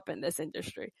grew up in this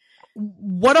industry.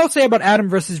 What I'll say about Adam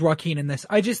versus Joaquin in this,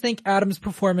 I just think Adam's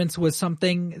performance was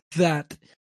something that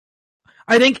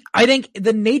I think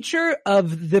the nature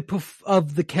of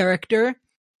the character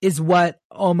is what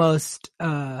almost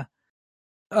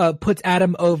puts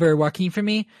Adam over Joaquin for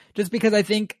me, just because I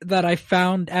think that I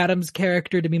found Adam's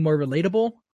character to be more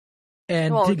relatable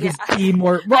and to just be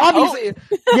more obviously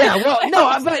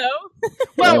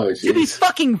to be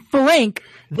fucking frank,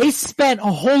 they spent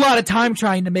a whole lot of time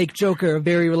trying to make Joker a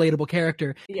very relatable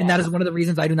character, and that is one of the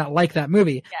reasons I do not like that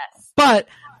movie. Yes. But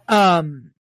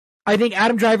I think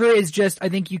Adam Driver is just, I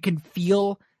think you can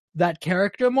feel that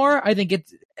character more. I think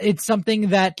it's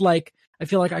something that like I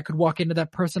feel like I could walk into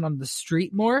that person on the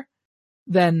street more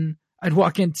than I'd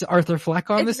walk into Arthur Fleck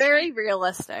on this. It's very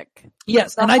realistic.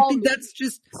 Yes, and I think that's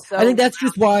just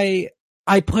why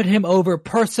I put him over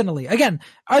personally. Again,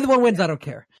 either one wins, I don't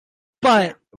care.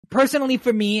 But personally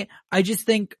for me, I just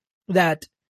think that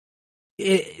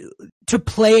to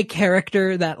play a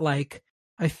character that like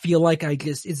I feel like I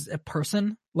just is a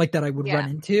person like that I would run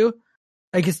into,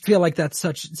 I just feel like that's so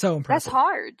impressive. That's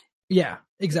hard. Yeah,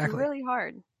 exactly. It's really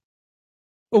hard.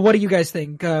 Well, what do you guys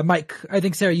think? Mike, I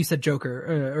think Sarah, you said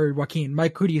Joker, or Joaquin.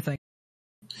 Mike, who do you think?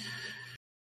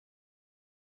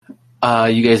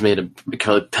 You guys made a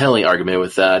compelling argument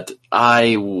with that.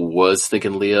 I was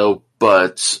thinking Leo,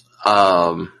 but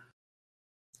Adam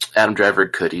Driver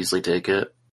could easily take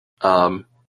it. I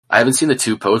haven't seen the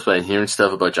Two Popes, but I'm hearing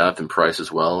stuff about Jonathan Pryce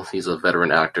as well. He's a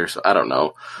veteran actor, so I don't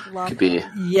know. Could be.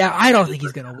 Yeah, I don't think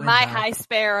he's gonna win. My High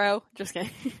Sparrow. Just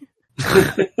kidding.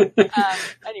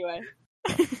 Anyway.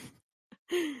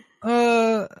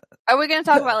 Are we gonna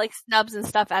talk about like snubs and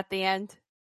stuff at the end?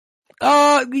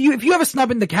 If you have a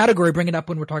snub in the category, bring it up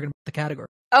when we're talking about the category.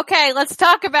 Okay, let's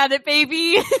talk about it,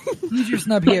 baby. Who's your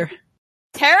snub here?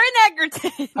 Taron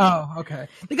Egerton. Oh, okay.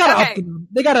 They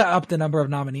gotta up the number of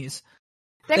nominees.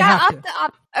 They got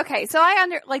up. Okay, so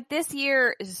this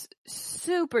year is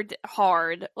super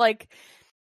hard. Like,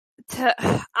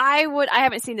 I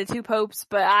haven't seen the Two Popes,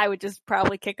 but I would just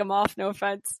probably kick them off. No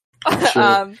offense.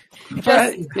 Sure.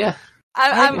 Yeah.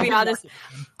 I'm gonna be honest.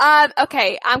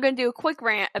 Okay, I'm gonna do a quick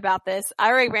rant about this. I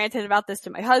already ranted about this to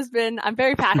my husband. I'm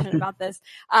very passionate about this.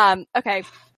 Okay.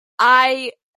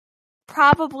 I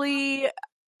probably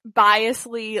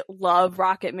biasly love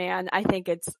Rocket Man. I think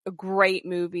it's a great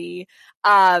movie.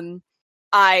 I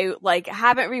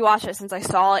haven't rewatched it since I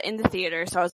saw it in the theater,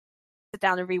 so I was sit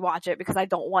down and rewatch it because I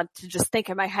don't want to just think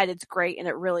in my head it's great and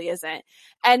it really isn't.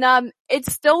 And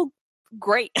it's still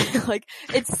great. Like,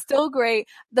 it's still great.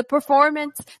 The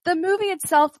movie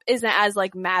itself isn't as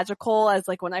magical as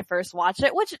when I first watched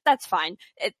it, which that's fine.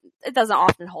 It doesn't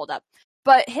often hold up.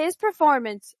 But his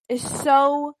performance is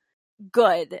so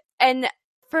good. And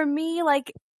for me,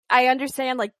 I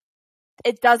understand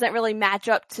it doesn't really match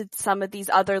up to some of these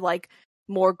other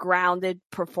more grounded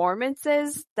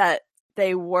performances that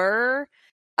they were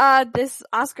this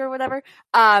Oscar or whatever.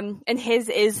 And his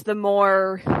is the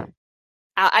more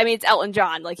it's Elton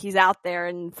John, he's out there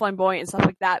and flamboyant and stuff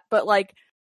like that, but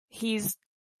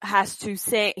has to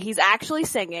sing. He's actually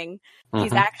singing. Mm-hmm.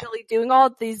 He's actually doing all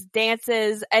these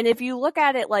dances. And if you look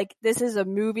at it this is a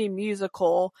movie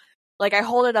musical, I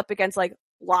hold it up against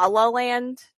La La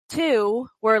Land 2,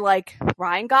 where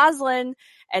Ryan Gosling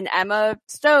and Emma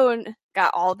Stone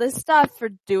got all this stuff for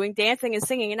doing dancing and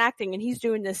singing and acting, and he's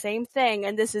doing the same thing.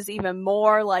 And this is even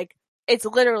more it's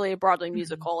literally a Broadway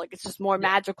musical. It's just more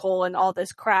magical and all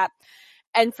this crap.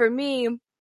 And for me,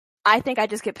 I think I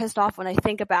just get pissed off when I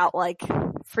think about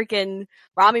freaking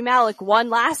Rami Malek won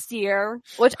last year,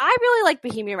 which I really like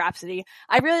Bohemian Rhapsody.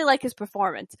 I really like his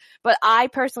performance, but I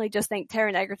personally just think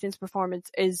Taron Egerton's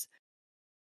performance is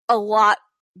a lot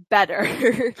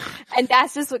better. And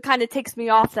that's just what kind of ticks me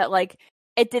off, that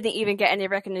it didn't even get any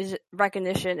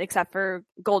recognition except for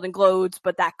Golden Globes,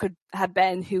 but that could have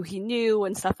been who he knew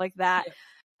and stuff like that.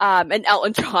 Yeah. And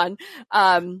Elton John,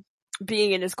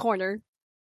 being in his corner.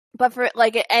 But for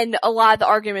and a lot of the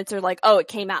arguments are oh, it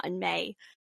came out in May,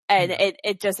 and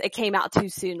it came out too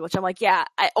soon, which I'm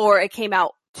or it came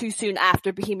out too soon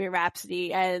after Bohemian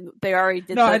Rhapsody, and they already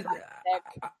did. No,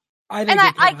 I think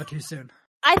it came out too soon.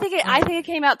 I think it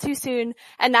came out too soon,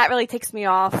 and that really ticks me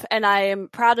off, and I am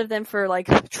proud of them for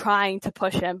trying to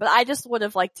push him, but I just would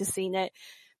have liked to seen it,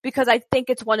 because I think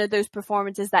it's one of those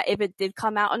performances that if it did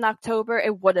come out in October,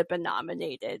 it would have been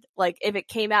nominated. If it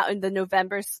came out in the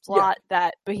November slot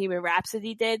that Bohemian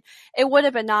Rhapsody did, it would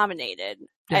have been nominated.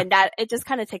 Yeah. And that, it just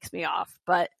kind of ticks me off.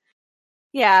 But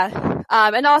yeah.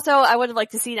 And also I would have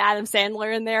liked to see Adam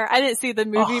Sandler in there. I didn't see the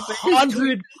movie, but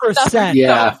 100%.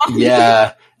 Yeah.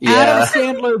 Adam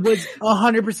Sandler was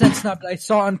 100% snubbed. I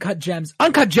saw Uncut Gems.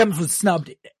 Uncut Gems was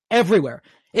snubbed everywhere.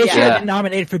 It should have been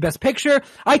nominated for Best Picture.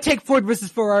 I take Ford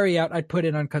versus Ferrari out. I'd put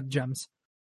in Uncut Gems.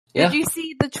 Yeah. Did you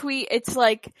see the tweet? It's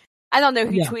I don't know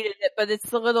who tweeted it, but it's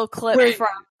the little clip from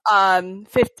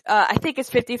I think it's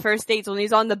 50 First Dates, when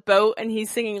he's on the boat and he's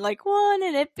singing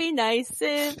wouldn't it be nice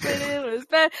if it was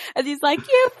better? And he's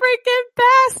you freaking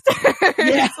bastard.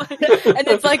 Yeah. And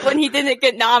it's when he didn't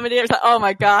get nominated, it's oh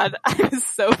my god, it was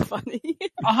so funny.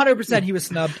 100% he was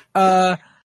snubbed.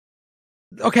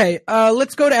 Okay,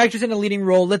 let's go to actress in a leading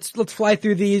role. Let's fly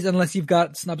through these unless you've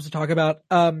got snubs to talk about.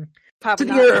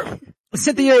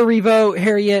 Cynthia Erivo,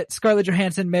 Harriet, Scarlett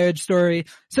Johansson, Marriage Story,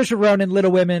 Saoirse Ronan,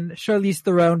 Little Women, Charlize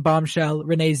Theron, Bombshell,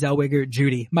 Renee Zellweger,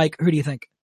 Judy. Mike, who do you think?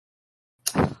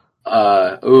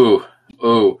 I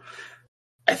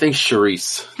think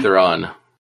Charlize Theron.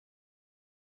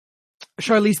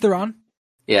 Charlize Theron?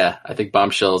 Yeah, I think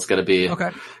Bombshell is gonna be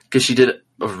okay, because she did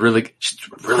she's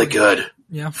really good.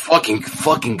 Yeah,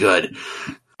 fucking good.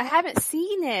 I haven't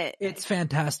seen it. It's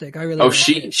fantastic. I really. Oh,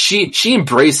 she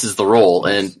embraces the role,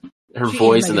 and her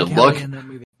voice and the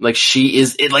look. She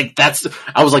is it. That's.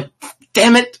 I was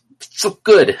damn it, so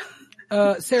good.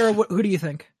 Sarah, who do you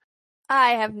think?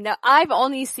 I've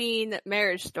only seen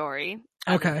Marriage Story.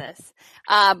 Okay.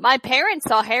 My parents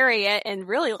saw Harriet and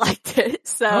really liked it,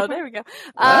 so there we go.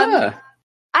 I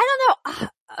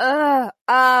don't know.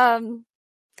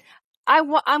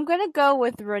 I'm gonna go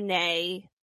with Renee.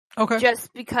 Okay.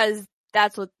 Just because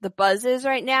that's what the buzz is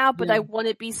right now, but I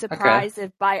wouldn't be surprised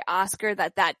if by Oscar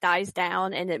that dies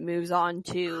down and it moves on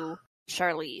to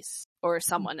Charlize or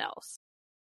someone else.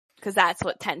 Cause that's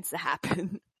what tends to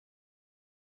happen.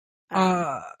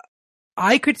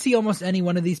 I could see almost any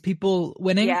one of these people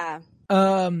winning. Yeah.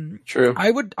 True.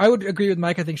 I would agree with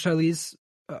Mike. I think Charlize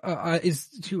is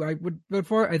who I would vote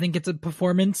for. I think it's a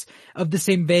performance of the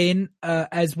same vein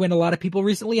as when a lot of people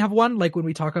recently have won, like when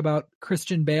we talk about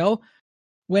Christian Bale,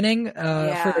 winning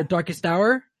for Darkest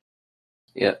Hour.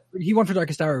 Yeah. He won for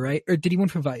Darkest Hour, right? Or did he win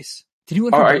for Vice? Did he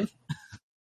win for both?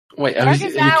 Wait,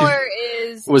 Darkest Hour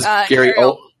was Gary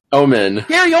Oldman.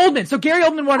 Gary Oldman. So Gary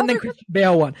Oldman won and then Christian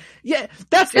Bale won. Yeah,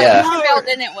 that's Christian Bale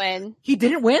didn't win. He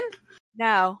didn't win?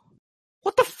 No.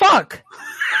 What the fuck?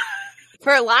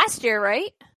 For last year,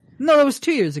 right? No, it was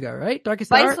 2 years ago, right?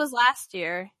 Darkest Hour? Vice was last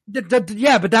year.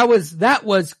 Yeah, but that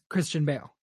was Christian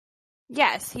Bale.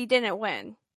 Yes, he didn't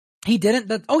win. He didn't?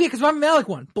 Because Rami Malek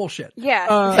won. Bullshit.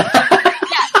 Yeah.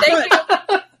 Thank you.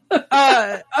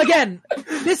 Again,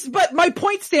 but my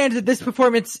point stands that this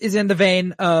performance is in the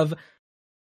vein of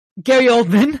Gary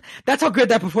Oldman. That's how good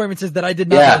that performance is that I did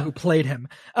not know who played him.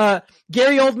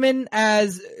 Gary Oldman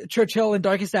as Churchill in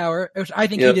Darkest Hour, which I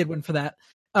think he did win for that.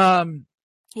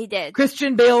 He did.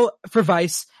 Christian Bale for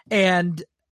Vice, and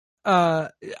to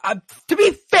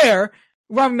be fair,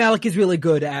 Rami Malek is really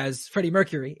good as Freddie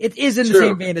Mercury. It is in the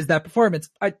same vein as that performance.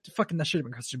 That should have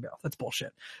been Christian Bale. That's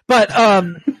bullshit. But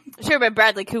should have been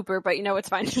Bradley Cooper, but it's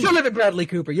fine. Should have been Bradley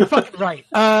Cooper. You're fucking right.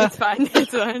 It's fine.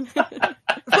 It's fine.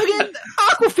 Fucking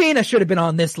Awkwafina should have been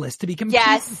on this list, to be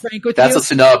completely frank with That's you. a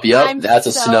snub. Yep, that's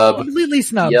a snub. Completely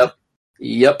snub.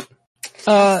 Yep. I'm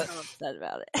so upset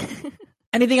about it.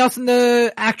 Anything else in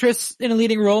the actress in a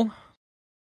leading role?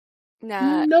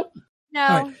 No. Nope. No.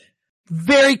 Right.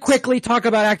 Very quickly talk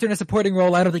about actor in a supporting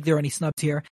role. I don't think there are any snubs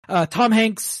here. Tom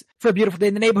Hanks for A Beautiful Day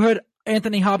in the Neighborhood,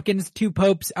 Anthony Hopkins, Two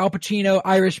Popes, Al Pacino,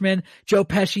 Irishman, Joe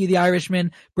Pesci, The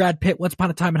Irishman, Brad Pitt, Once Upon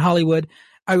a Time in Hollywood.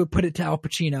 I would put it to Al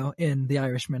Pacino in The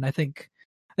Irishman. I think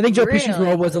Joe Pesci's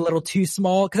role was a little too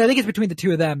small because I think it's between the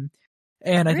two of them,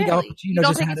 and I think Al Pacino you don't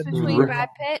just think had it's it. between Brad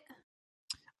Pitt?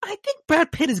 I think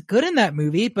Brad Pitt is good in that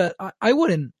movie, but I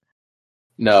wouldn't.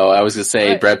 No, I was gonna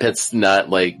say Brad Pitt's not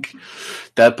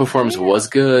that performance was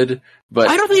good, but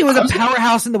I don't think it was a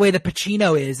powerhouse in the way that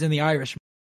Pacino is in The Irishman.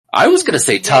 I was gonna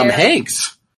say Tom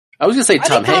Hanks. I was gonna say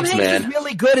Tom Hanks, man. Is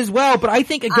really good as well, but I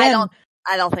think again,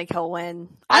 I don't think he'll win.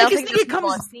 I don't just think it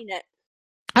comes. Have seen it.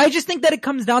 I just think that it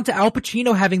comes down to Al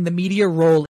Pacino having the media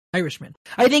role in Irishman.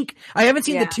 I haven't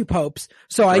seen The Two Popes,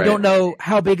 so I don't know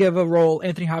how big of a role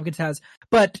Anthony Hopkins has.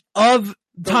 But of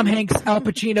Tom Hanks, Al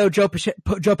Pacino, Joe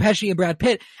Pesci, and Brad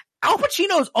Pitt, Al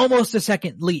Pacino is almost a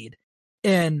second lead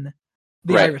in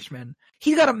The Irishman.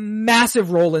 He's got a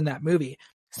massive role in that movie.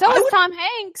 So is Tom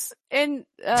Hanks.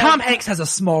 Tom Hanks has a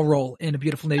small role in A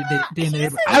Beautiful Day in the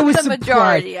Neighborhood. I was the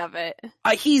majority of it.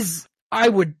 I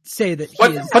would say that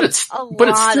it's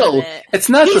still, it's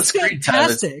not the screen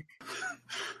time.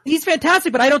 He's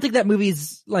fantastic, but I don't think that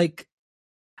movie's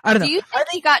I don't know. Do you think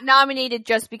he got nominated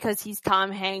just because he's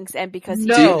Tom Hanks and because he's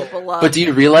beloved? But do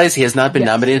you realize he has not been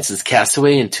nominated since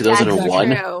Castaway in 2001?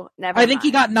 That's true. I think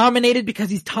he got nominated because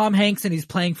he's Tom Hanks and he's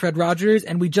playing Fred Rogers,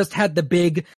 and we just had the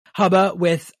big hubba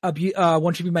with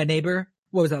Won't You Be My Neighbor.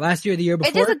 What was that, last year or the year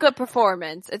before? It is a good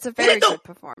performance. It's a very good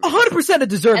performance. 100% a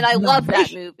deserved And I love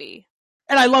nomination. that movie.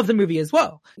 And I love the movie as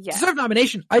well. Yeah. Deserved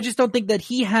nomination. I just don't think that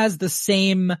he has the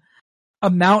same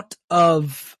amount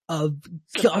of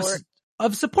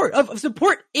support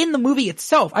in the movie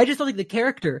itself. I just don't think the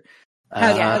character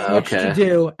has as much to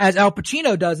do as Al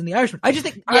Pacino does in The Irishman. I just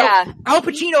think Al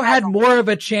Pacino had more of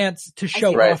a chance to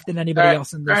show off than anybody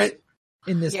else in this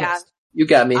list. You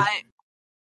got me.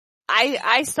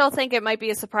 I still think it might be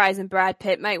a surprise and Brad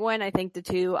Pitt might win. I think the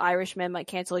two Irishmen might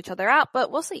cancel each other out,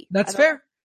 but we'll see. That's fair.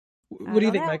 What do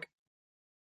you think, Mike?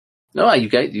 No, you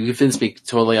convinced me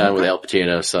totally on with Al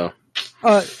Pacino, so.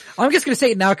 I'm just gonna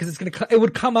say it now because it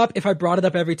would come up if I brought it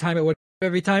up every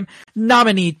time.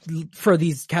 Nominee for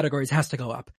these categories has to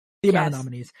go up. The amount of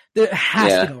nominees. It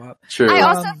has to go up. True. I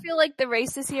also feel like the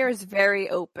race this year is very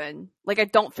open. I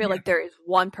don't feel like there is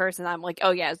one person I'm like,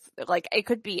 oh yes, it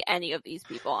could be any of these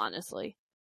people, honestly.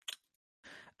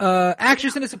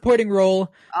 Actress in a supporting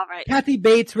role. All right. Kathy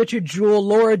Bates, Richard Jewell,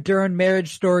 Laura Dern,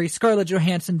 Marriage Story, Scarlett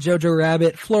Johansson, Jojo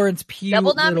Rabbit, Florence Pugh,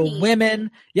 Little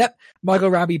Women. Yep. Margot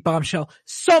Robbie, Bombshell.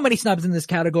 So many snubs in this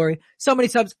category. So many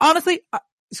snubs. Honestly,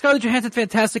 Scarlett Johansson,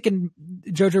 fantastic in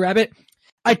Jojo Rabbit.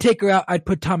 I'd take her out. I'd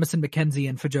put Thomasin McKenzie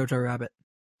in for Jojo Rabbit.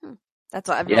 That's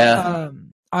what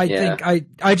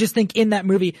I just think in that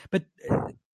movie, but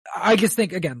I just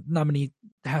think, again, nominee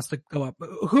has to go up.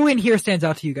 Who in here stands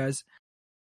out to you guys?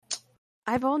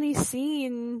 I've only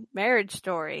seen Marriage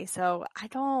Story, so I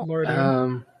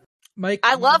don't. Mike,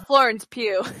 I love Florence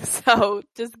Pugh, so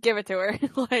just give it to her.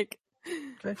 Okay.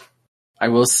 I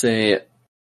will say,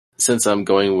 since I'm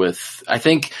going with, I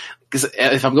think, because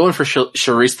if I'm going for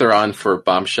Charlize Theron for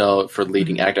Bombshell for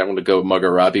leading actor, I'm going to go Margot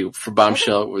Robbie for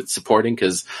Bombshell with supporting,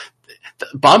 because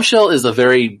Bombshell is a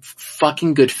very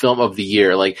fucking good film of the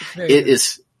year. It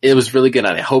is it was really good,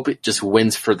 and I hope it just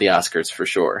wins for the Oscars for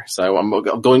sure. So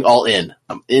I'm going all in.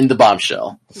 I'm in the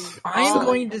Bombshell.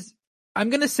 I'm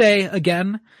going to say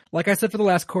again, like I said for the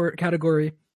last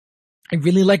category, I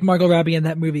really like Margot Robbie in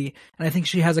that movie, and I think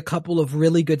she has a couple of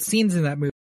really good scenes in that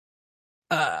movie.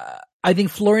 I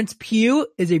think Florence Pugh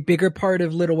is a bigger part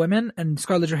of Little Women, and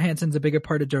Scarlett Johansson's a bigger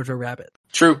part of Jojo Rabbit.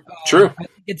 True. I think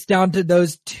it's down to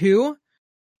those two.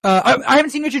 I haven't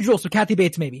seen Richard Jewell, so Kathy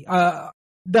Bates maybe.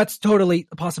 That's totally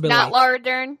a possibility. Not Laura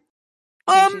Dern.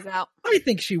 She's out. I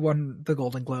think she won the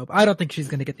Golden Globe. I don't think she's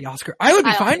going to get the Oscar. I would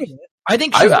be fine with it. I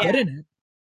think she's good in it.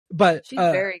 But she's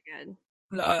very good.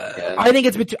 I think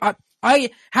it's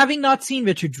I having not seen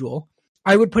Richard Jewell,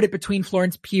 I would put it between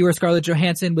Florence Pugh or Scarlett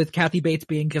Johansson, with Kathy Bates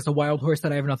being just a wild horse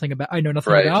that I know nothing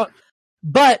about.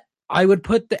 But I would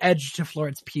put the edge to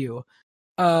Florence Pugh.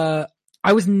 I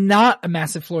was not a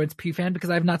massive Florence Pugh fan because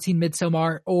I have not seen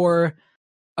Midsommar or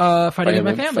Fighting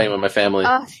with My Family.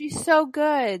 Oh, she's so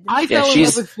good. I fell in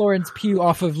love with Florence Pugh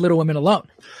off of Little Women alone.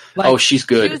 She's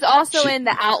good. She was also in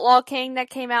The Outlaw King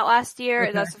that came out last year.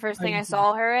 Okay. That's the first thing I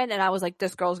saw her in, and I was like,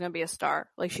 this girl's gonna be a star.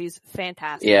 Like, she's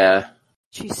fantastic. Yeah.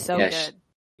 She's so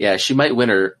good. She might win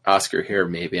her Oscar here,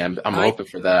 maybe. I'm hoping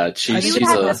for that. She's the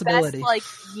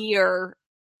best, year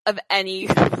of any,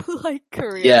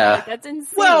 career. Yeah. Like, that's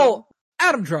insane. Well,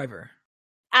 Adam Driver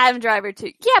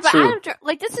too. Yeah, but True.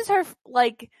 this is her,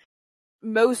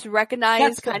 most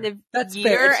recognized that's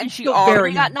year, fair. and she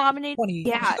already got nominated.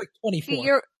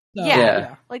 24.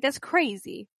 Yeah. That's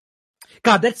crazy.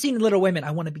 God, that scene in Little Women,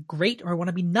 I want to be great or I want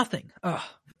to be nothing. Oh,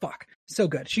 fuck. So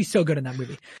good. She's so good in that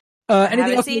movie.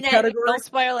 Anything else in the category? Don't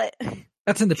spoil it.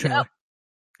 That's in the trailer. Nope.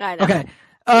 I know. Okay.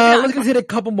 Let's consider a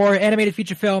couple more. Animated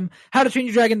feature film. How to Train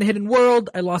Your Dragon: The Hidden World.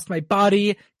 I Lost My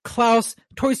Body. Klaus.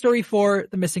 Toy Story 4.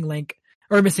 The Missing Link.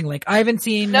 I haven't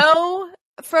seen. No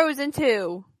Frozen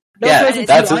 2. Frozen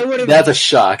 2. That's a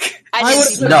shock. I would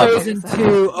have put Frozen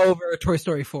 2 over Toy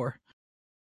Story 4.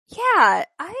 Yeah,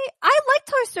 I like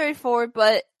Toy Story 4,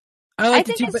 but I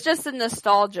think it's just a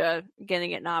nostalgia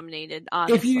getting it nominated,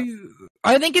 honestly.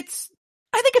 I think it's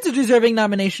a deserving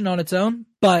nomination on its own,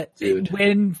 but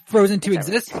when Frozen 2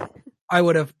 exists, I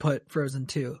would have put Frozen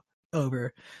 2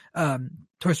 over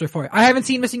Toy Story 4. I haven't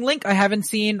seen Missing Link, I haven't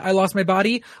seen I Lost My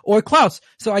Body or Klaus,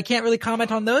 so I can't really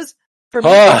comment on those. For me,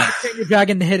 Train Your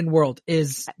Dragon: The Hidden World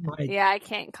is my I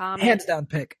can't comment. Hands down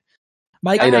pick.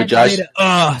 Mike, I know Josh.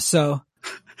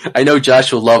 I know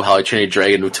Josh will love How I Trained Your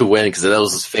Dragon to win because that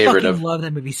was his favorite. I love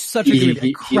that movie. Such a good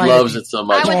movie. He loves it so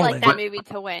much. I would like that movie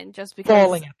to win just because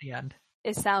falling at the end.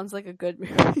 It sounds like a good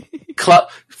movie.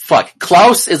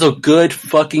 Klaus is a good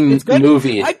fucking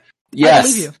movie.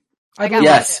 Yes. I believe you.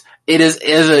 Yes. It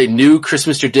is a new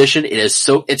Christmas tradition. It's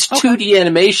 2D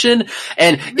animation,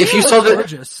 and if you saw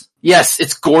gorgeous. Yes,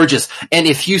 it's gorgeous. And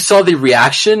if you saw the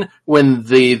reaction when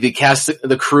the cast,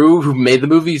 the crew who made the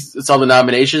movie saw the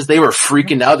nominations, they were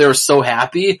freaking out. They were so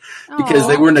happy because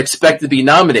they weren't expected to be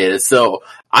nominated. So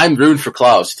I'm rooting for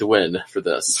Klaus to win for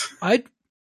this.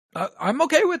 I'm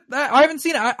okay with that. I haven't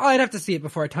seen it. I'd have to see it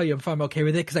before I tell you if I'm okay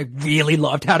with it because I really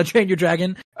loved How to Train Your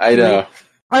Dragon. I know.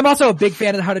 I'm also a big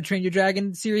fan of the How to Train Your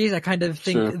Dragon series. I kind of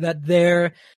think that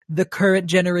they're the current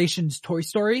generation's Toy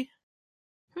Story.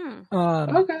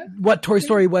 What Toy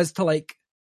Story was to I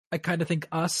kind of think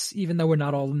us, even though we're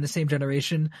not all in the same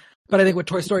generation, but I think what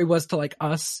Toy Story was to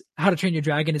us, How to Train Your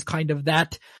Dragon is kind of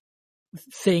that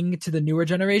thing to the newer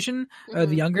generation,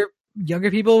 the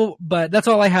younger people. But that's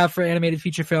all I have for animated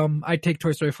feature film. I'd take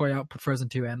Toy Story 4 out, put Frozen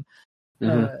 2 in.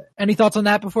 Any thoughts on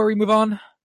that before we move on?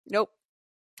 Nope.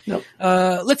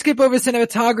 Let's skip over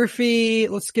cinematography.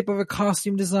 Let's skip over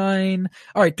costume design.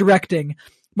 All right, directing.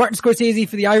 Martin Scorsese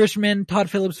for The Irishman, Todd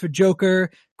Phillips for Joker,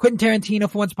 Quentin Tarantino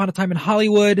for Once Upon a Time in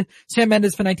Hollywood, Sam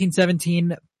Mendes for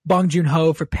 1917, Bong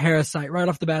Joon-ho for Parasite. Right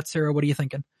off the bat, Sarah, what are you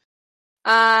thinking?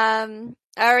 I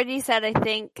already said I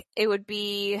think it would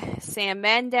be Sam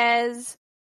Mendes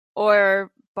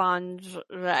or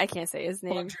I can't say his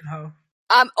name. Bong Joon-ho.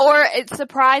 Or it's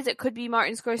surprised it could be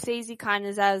Martin Scorsese kind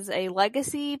of as a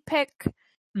legacy pick.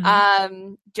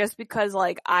 Just because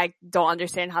I don't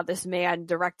understand how this man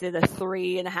directed a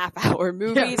 3.5 hour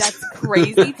movie. Yes. That's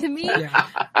crazy to me.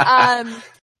 But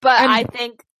I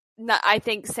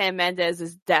think Sam Mendes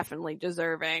is definitely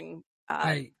deserving.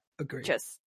 I agree.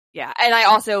 And I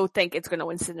also think it's going to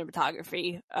win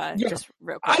cinematography. Just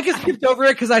real quick. I just skipped over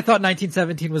it because I thought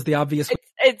 1917 was the obvious.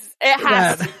 It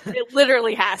has to. It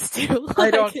literally has to.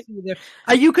 I don't see there.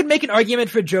 You could make an argument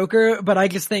for Joker, but I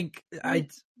just think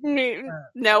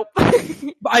nope. But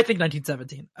I think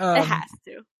 1917. It has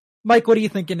to. Mike, what are you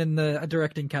thinking in the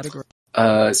directing category?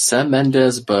 Sam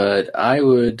Mendes, but I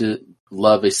would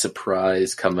love a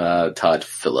surprise come out Todd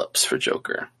Phillips for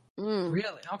Joker.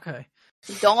 Really? Okay.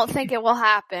 Don't think it will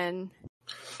happen.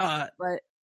 But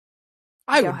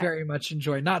I would very much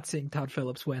enjoy not seeing Todd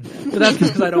Phillips win. But that's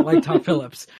because I don't like Todd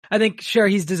Phillips. I think, sure,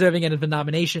 he's deserving of the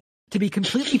nomination. To be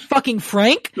completely fucking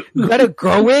frank, Greta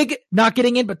Gerwig not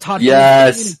getting in, but Todd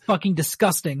Phillips is fucking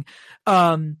disgusting.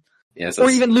 Yes, or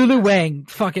even Lulu Wang,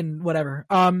 fucking whatever.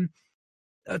 Todd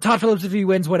Phillips, if he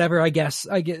wins, whatever, I guess.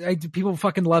 People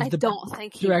fucking love the don't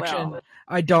think he direction. Will.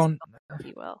 I don't.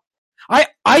 He will.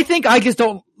 I think I just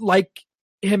don't like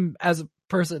him as a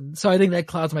person, so I think that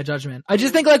clouds my judgment. I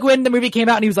just think like when the movie came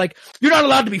out and he was like, "You're not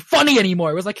allowed to be funny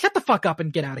anymore," it was like, shut the fuck up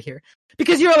and get out of here.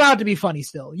 Because you're allowed to be funny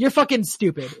still. You're fucking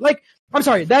stupid. Like, I'm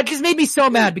sorry, that just made me so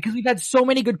mad because we've had so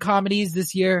many good comedies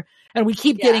this year and we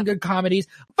keep getting good comedies.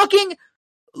 Fucking,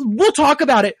 we'll talk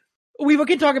about it. We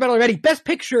can talk about it already. Best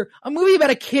Picture, a movie about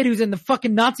a kid who's in the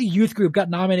fucking Nazi youth group got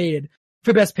nominated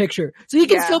for Best Picture. So you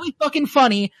can still be fucking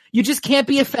funny. You just can't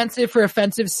be offensive for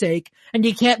offensive's sake. And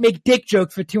you can't make dick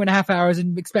jokes for 2.5 hours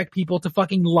and expect people to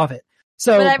fucking love it.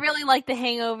 So, but I really like The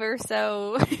Hangover,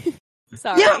 so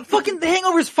sorry. Yeah, fucking The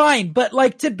Hangover's fine, but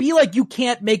like to be like you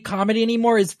can't make comedy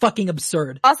anymore is fucking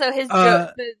absurd. Also,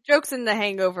 the jokes in The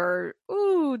Hangover,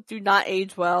 do not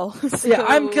age well. So. Yeah,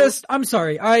 I'm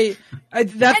sorry.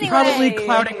 That's probably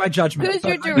clouding my judgment. Who's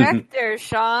your director,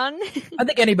 Sean? I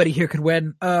think anybody here could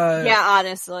win. Yeah,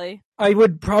 honestly. I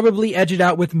would probably edge it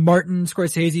out with Martin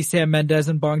Scorsese, Sam Mendes,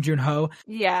 and Bong Joon-ho.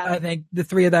 Yeah. I think the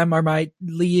three of them are my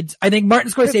leads. I think Martin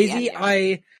Scorsese,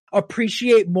 I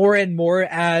appreciate more and more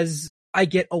as I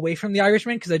get away from The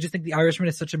Irishman, because I just think The Irishman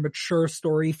is such a mature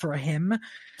story for him.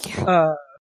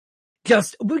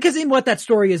 Just because in what that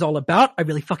story is all about, I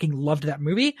really fucking loved that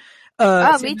movie.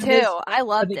 Me too. I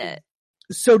loved it.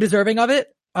 So deserving of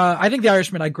it. I think The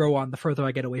Irishman I grow on the further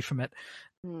I get away from it.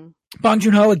 Bong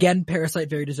Joon-ho, again, Parasite,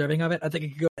 very deserving of it. I think it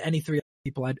could go to any three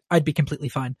people. I'd be completely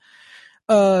fine.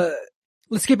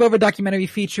 Let's skip over documentary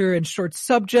feature and short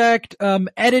subject.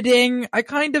 Editing, I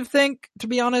kind of think, to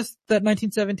be honest, that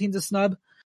 1917's a snub.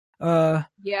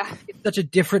 It's such a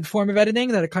different form of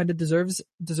editing that it kind of deserves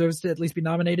to at least be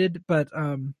nominated, but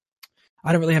I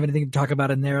don't really have anything to talk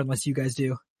about in there unless you guys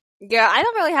do. Yeah, I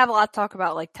don't really have a lot to talk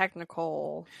about, like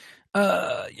technical.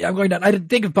 I'm going down. I didn't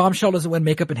think if Bombshell doesn't win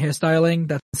makeup and hairstyling,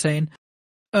 that's insane.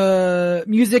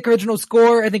 Music, original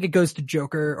score, I think it goes to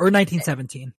Joker or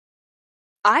 1917.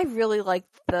 I really liked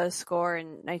the score in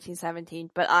 1917,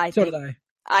 but I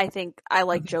think I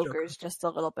like Joker's just a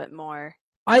little bit more.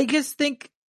 I just think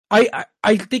I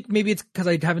think maybe it's because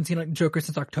I haven't seen Joker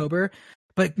since October,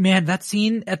 but man, that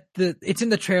scene it's in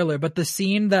the trailer, but the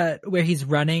scene where he's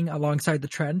running alongside the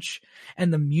trench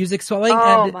and the music swelling.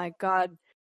 Oh my god.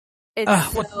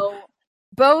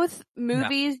 Both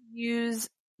movies use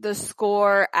the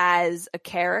score as a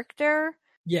character.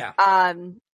 Yeah.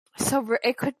 So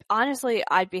it could, honestly,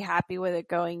 I'd be happy with it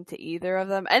going to either of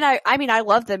them. And I mean, I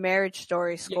love the Marriage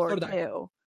Story score too.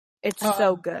 It's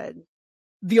so good.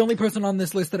 The only person on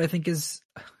this list that I think is,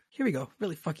 here we go,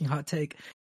 really fucking hot take.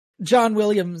 John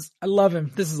Williams. I love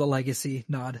him. This is a legacy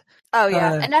nod. Oh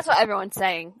yeah. And that's what everyone's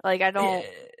saying. Like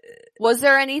was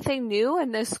there anything new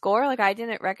in this score? Like I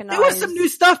didn't recognize. There was some new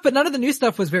stuff, but none of the new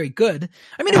stuff was very good.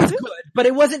 I mean, it was good, but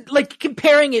it wasn't like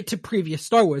comparing it to previous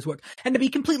Star Wars work. And to be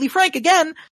completely frank,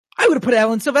 again, I would have put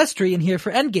Alan Silvestri in here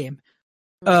for Endgame,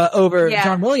 over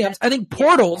John Williams. I think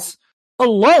Portals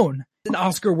alone is an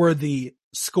Oscar-worthy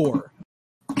score.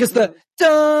 Because the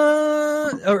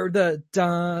dun, or the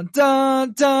dun,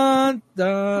 dun, dun,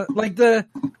 dun, like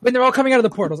when they're all coming out of the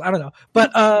portals, I don't know.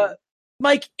 But,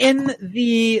 Mike, in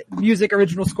the music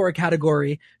original score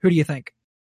category, who do you think?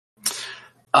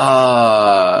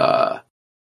 The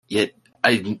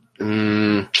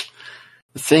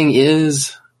thing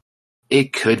is,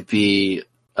 it could be,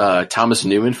 Thomas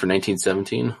Newman for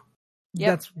 1917.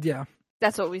 Yep. Yeah.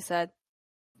 That's what we said.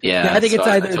 Yeah, I think it's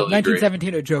either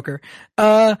 1917 or Joker.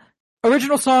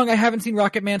 Original song, I haven't seen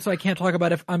Rocket Man, so I can't talk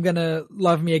about if I'm gonna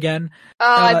Love Me Again.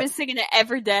 I've been singing it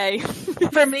every day.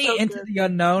 For me, so Into the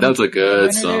Unknown. That's a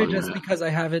good song. Just because I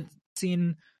haven't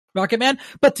seen Rocket Man.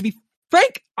 But to be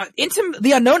frank, Into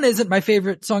the Unknown isn't my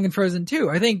favorite song in Frozen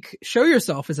 2. I think Show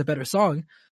Yourself is a better song.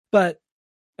 But,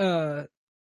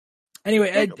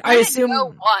 anyway, I assume... Go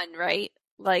 1, right?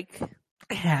 Like...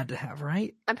 I had to have,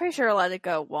 right? I'm pretty sure Let It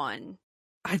Go 1.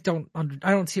 I don't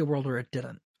see a world where it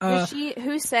didn't.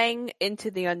 Who sang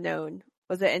Into the Unknown?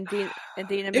 Was it Idina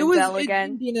Menzel it was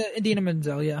again? Idina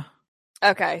Menzel, yeah.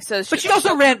 Okay, so but she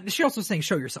also sang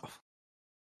Show Yourself.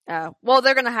 Oh, well,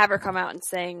 they're gonna have her come out and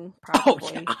sing,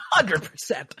 probably. Oh, yeah,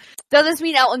 100%. Does this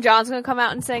mean Elton John's gonna come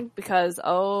out and sing? Because,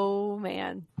 oh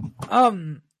man.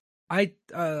 I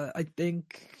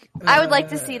think I would like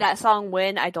to see that song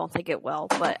win. I don't think it will,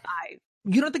 but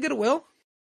You don't think it will?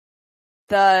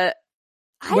 I'm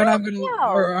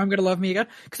Gonna Love Me Again?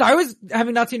 Because I was,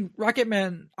 having not seen Rocket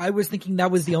Man, I was thinking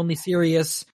that was the only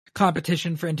serious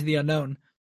competition for Into the Unknown.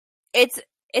 It's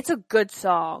a good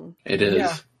song. It is.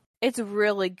 Yeah. It's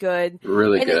really good.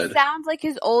 Really and good. It sounds like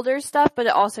his older stuff, but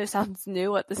it also sounds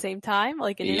new at the same time.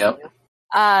 Like it is new.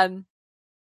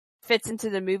 Fits into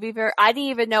the movie I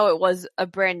didn't even know it was a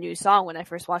brand new song when I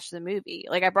first watched the movie.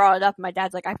 Like I brought it up and my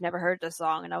dad's like, I've never heard this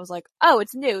song. And I was like, oh,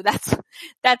 it's new. That's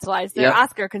why it's their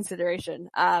Oscar consideration.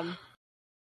 Yeah,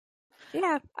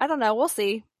 I don't know. We'll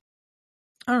see.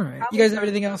 All right. Probably. You guys have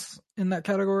anything else in that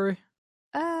category?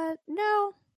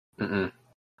 No. Mm-mm.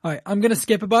 All right. I'm going to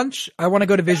skip a bunch. I want to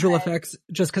go to visual effects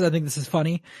just because I think this is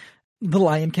funny. The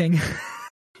Lion King.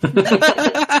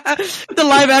 The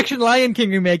live action Lion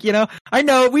King remake, I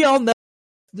know, we all know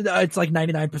it's like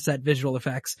 99% visual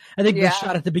effects. I think the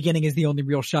shot at the beginning is the only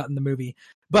real shot in the movie.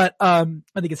 But I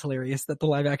think it's hilarious that the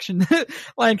live action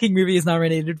Lion King movie is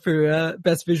nominated for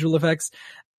best visual effects.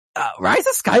 Rise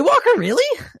of Skywalker,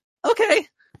 really? Okay.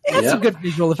 It had some good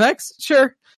visual effects.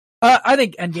 Sure. I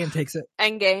think Endgame takes it.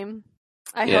 Endgame.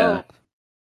 I hope.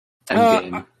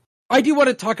 Endgame. I do want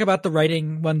to talk about the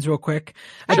writing ones real quick.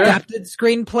 Sure. Adapted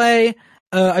screenplay.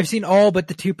 I've seen all but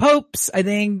The Two Popes. I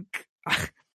think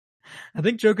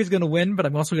Joker's gonna win, but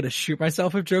I'm also gonna shoot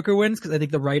myself if Joker wins because I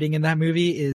think the writing in that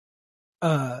movie is,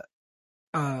 to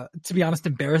be honest,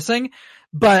 embarrassing.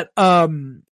 But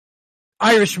Irishman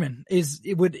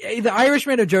the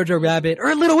Irishman or Jojo Rabbit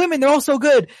or Little Women. They're all so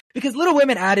good because Little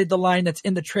Women added the line that's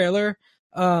in the trailer,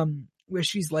 where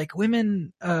she's like,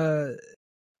 women.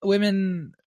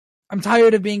 I'm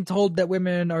tired of being told that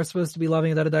women are supposed to be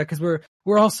loving, because we're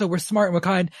smart and we're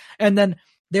kind. And then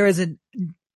there is I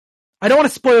don't want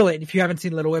to spoil it if you haven't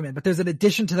seen Little Women, but there's an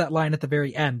addition to that line at the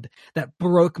very end that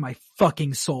broke my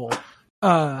fucking soul.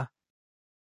 But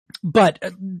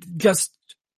just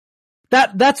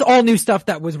that's all new stuff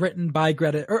that was written by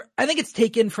Greta, or I think it's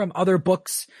taken from other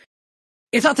books.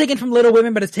 It's not taken from Little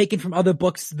Women, but it's taken from other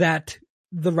books that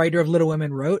the writer of Little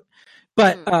Women wrote.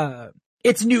 But,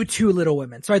 it's new to Little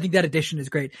Women. So I think that addition is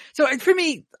great. So for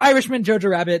me, Irishman, Jojo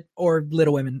Rabbit, or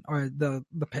Little Women are the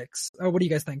picks. What do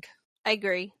you guys think? I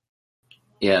agree.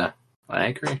 Yeah, I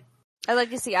agree. I'd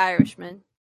like to see Irishman.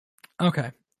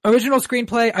 Okay. Original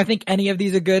screenplay, I think any of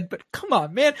these are good, but come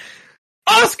on, man.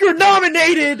 Oscar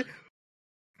nominated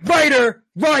writer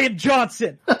Rian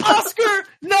Johnson. Oscar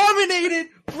nominated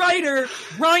writer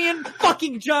Rian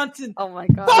fucking Johnson. Oh my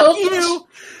god. Fuck you,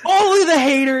 all of the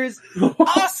haters.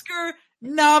 Oscar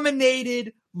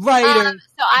nominated writer.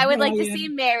 So I would like to see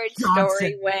Marriage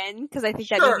Story win because I think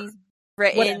that movie's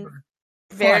written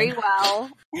very well.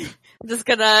 I'm just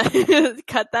gonna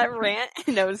cut that rant.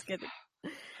 No, just kidding.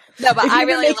 No, but I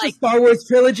really like the Star Wars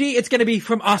trilogy. It's gonna be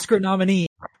from Oscar nominee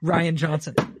Rian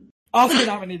Johnson. Oscar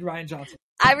nominated Rian Johnson.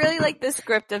 I really like the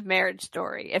script of Marriage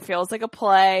Story. It feels like a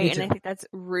play, and I think that's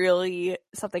really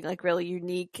something like really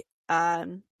unique.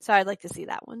 So I'd like to see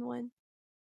that one win.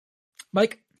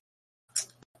 Mike?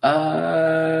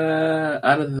 Out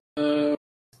of the...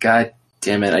 God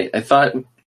damn it. I thought...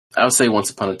 I would say Once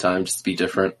Upon a Time, just to be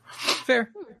different. Fair.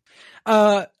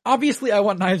 Obviously I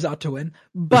want Knives Out to win,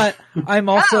 but I'm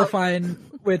also fine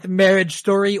with Marriage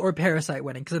Story or Parasite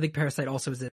winning, because I think Parasite also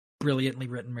is a brilliantly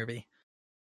written movie.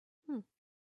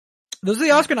 Those are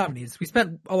the Oscar nominees. We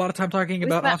spent a lot of time talking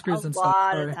about Oscars and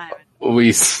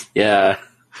stuff. Yeah.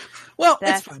 Well,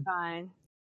 that's it's fine.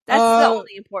 That's the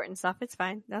only important stuff. It's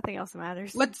fine. Nothing else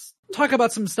matters. Let's talk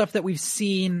about some stuff that we've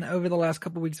seen over the last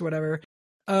couple weeks or whatever.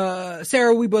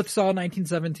 Sarah, we both saw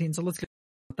 1917, so let's get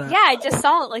about that. Yeah, I just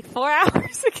saw it like 4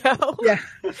 hours ago. Yeah.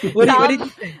 What did you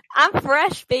think? I'm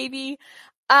fresh, baby.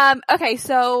 Okay,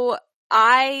 so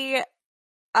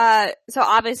so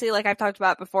obviously, like I've talked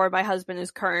about before, my husband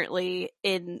is currently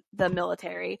in the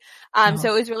military.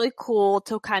 So it was really cool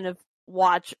to kind of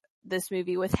watch this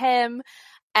movie with him.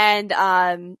 And,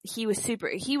 he was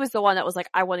the one that was like,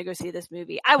 I want to go see this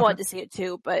movie. I wanted to see it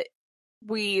too, but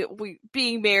we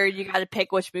being married, you gotta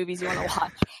pick which movies you want to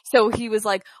watch. So he was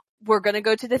like, we're gonna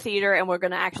go to the theater and we're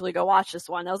gonna actually go watch this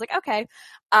one. I was like, okay.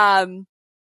 And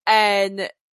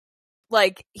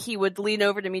like, he would lean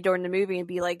over to me during the movie and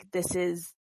be like, this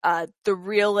is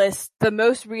the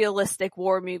most realistic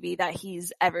war movie that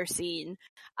he's ever seen.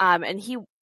 And he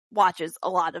watches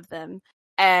a lot of them.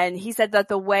 And he said that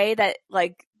the way that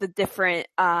like the different,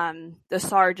 the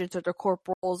sergeants or the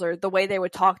corporals or the way they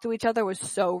would talk to each other was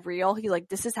so real. He like,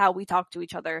 this is how we talk to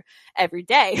each other every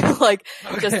day. Like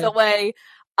just the way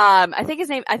I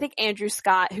think Andrew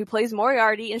Scott, who plays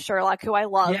Moriarty in Sherlock, who I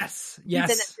love. Yes. He's in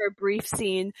it for a brief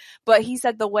scene, but he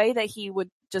said the way that he would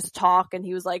just talk, and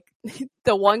he was like,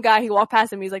 the one guy, he walked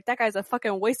past him, he's like, that guy's a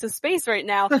fucking waste of space right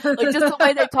now. Like, just the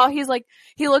way they talk, he's like,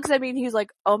 he looks at me and he's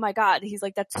like, oh my god, he's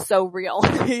like, that's so real.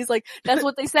 He's like, that's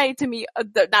what they say to me,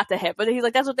 not to him, but he's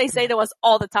like, that's what they say to us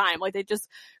all the time. Like, they just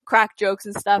crack jokes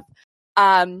and stuff.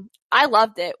 I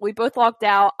loved it. We both walked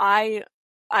out. I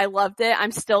loved it.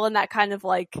 I'm still in that kind of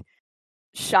like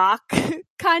shock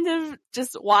kind of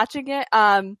just watching it.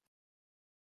 I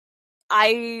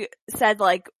said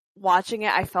like watching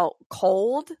it, I felt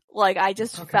cold. Like I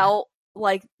just felt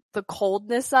like the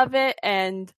coldness of it,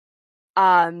 and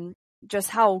just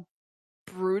how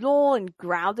brutal and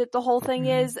grounded the whole thing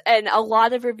is. And a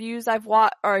lot of reviews I've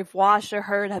watched or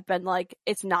heard have been like,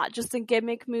 it's not just a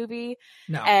gimmick movie.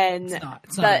 No, and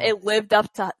it's not. it lived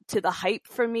up to the hype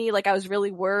for me. Like I was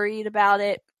really worried about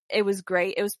it. It was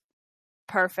great. It was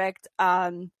perfect.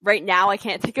 Right now I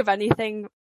can't think of anything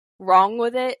wrong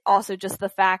with it. Also just the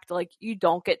fact like you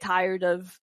don't get tired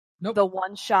of the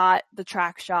one shot, the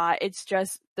track shot. It's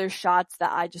just, there's shots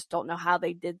that I just don't know how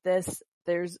they did this.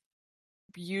 There's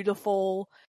beautiful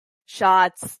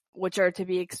shots which are to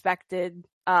be expected.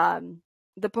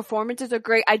 The performances are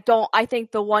great. I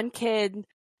think the one kid,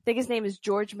 I think his name is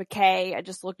George McKay. I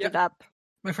just looked it up.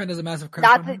 My friend is a massive crush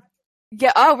on him.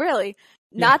 Yeah, oh really?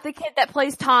 Yeah. Not the kid that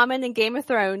plays Tommen in Game of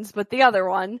Thrones, but the other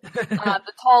one.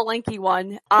 The tall, lanky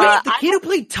one. Wait, the kid who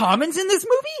played Tommen's in this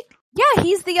movie? Yeah,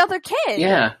 he's the other kid.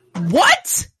 Yeah.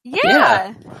 What?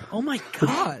 Yeah. Oh my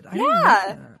god.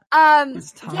 Yeah.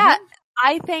 Yeah,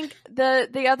 I think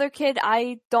the other kid,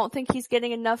 I don't think he's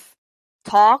getting enough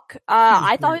talk.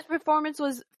 I thought his performance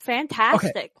was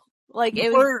fantastic. Okay. Like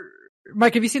it was.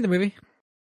 Mike, have you seen the movie?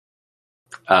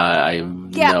 I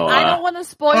don't want to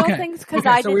spoil things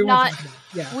because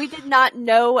we did not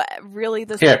know really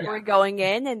the story going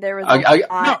in, and there was no.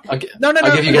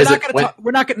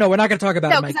 We're not going to talk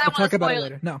about it, Mike. We'll talk about it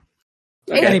later. No.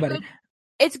 Anybody.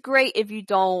 It's great if you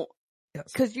don't,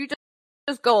 because you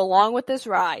just go along with this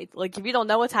ride. Like if you don't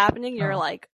know what's happening, you're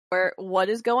like, what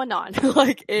is going on?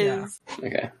 Like it's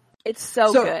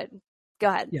so good. Go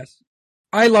ahead. Yes.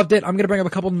 I loved it. I'm going to bring up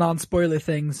a couple non-spoiler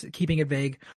things, keeping it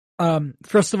vague.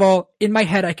 First of all, in my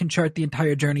head, I can chart the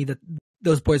entire journey that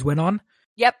those boys went on.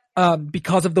 Yep.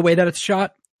 Because of the way that it's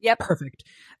shot. Yep. Perfect.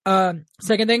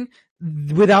 Second thing,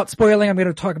 without spoiling, I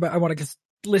want to just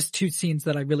list two scenes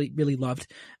that I really, really loved.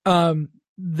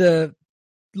 The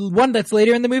one that's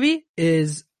later in the movie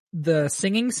is the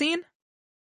singing scene.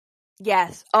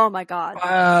 Yes. Oh my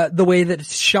god. The way that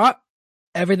it's shot,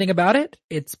 everything about it,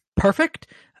 it's perfect.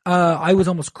 I was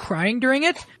almost crying during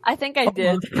it. I think I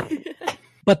did.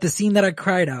 But the scene that I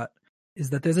cried out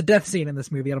is that there's a death scene in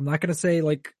this movie, and I'm not going to say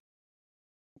like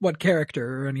what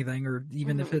character or anything, or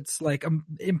even if it's like an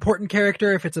important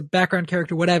character, if it's a background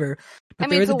character, whatever. But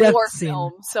there is a death scene.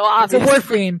 Film, so obviously. It's a war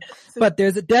scene, but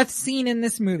there's a death scene in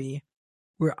this movie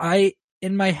where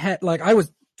in my head, like I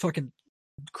was fucking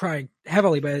crying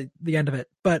heavily by the end of it,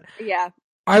 but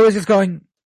I was just going,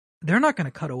 they're not going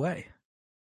to cut away.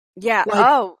 Yeah. Like,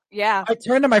 I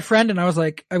turned to my friend and I was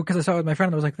like, because I saw it with my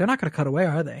friend, I was like, they're not going to cut away,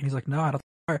 are they? And he's like, no, I don't think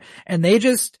they are. And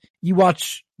you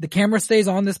watch, the camera stays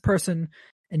on this person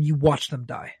and you watch them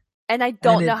die. And I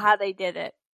don't know how they did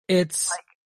it. It's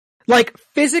like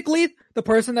physically, the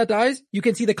person that dies, you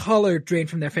can see the color drain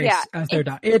from their face as they're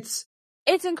dying. It's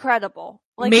incredible.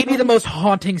 Like maybe the most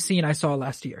haunting scene I saw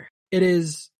last year. It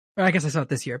is, I guess I saw it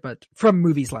this year, but from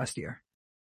movies last year.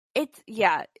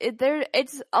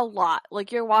 It's a lot.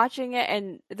 Like you're watching it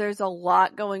and there's a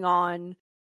lot going on,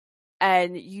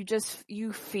 and you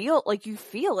feel it. Like you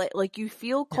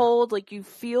feel cold, like you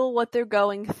feel what they're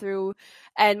going through.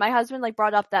 And my husband like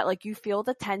brought up that like you feel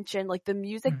the tension, like the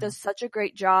music does such a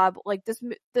great job. Like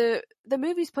the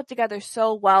movie's put together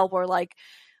so well where like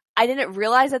I didn't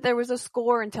realize that there was a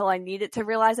score until I needed to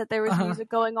realize that there was music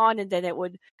going on, and then it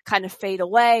would kind of fade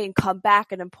away and come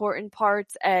back in important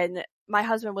parts. And my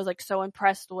husband was like so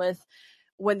impressed with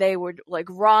when they would like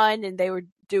run and they were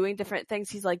doing different things.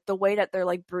 He's like, the way that they're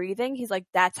like breathing, he's like,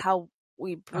 that's how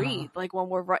we breathe. Like when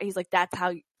we're he's like, that's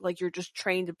how like you're just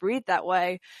trained to breathe that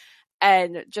way.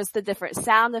 And just the different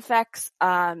sound effects,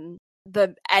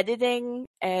 the editing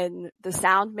and the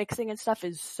sound mixing and stuff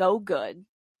is so good.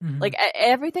 Like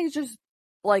everything's just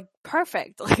like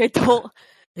perfect. Like I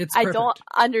don't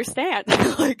understand.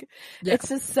 Like it's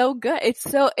just so good.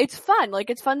 It's fun.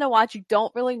 Like it's fun to watch. You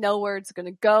don't really know where it's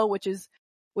gonna go, which is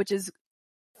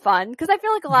fun. Because I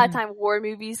feel like a lot of time war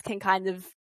movies can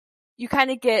you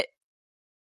kind of get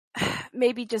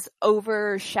maybe just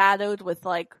overshadowed with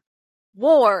like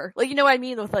war. Like you know what I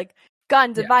mean? With like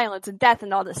guns and violence and death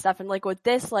and all this stuff. And like with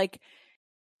this, like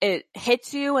it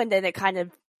hits you and then it kind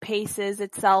of paces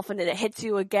itself and then it hits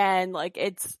you again. Like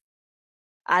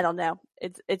I don't know.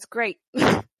 It's great.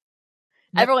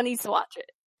 Everyone needs to watch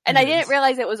it. And I didn't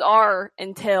realize it was R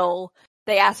until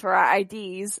they asked for our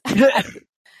IDs.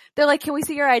 They're like, "Can we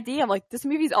see your ID?" I'm like, "This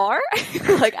movie's R?"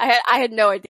 Like I had no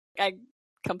idea. I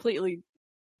completely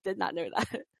did not know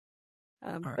that.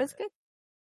 But it's good.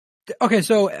 Okay,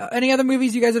 so any other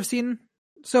movies you guys have seen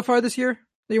so far this year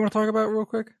that you want to talk about real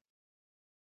quick?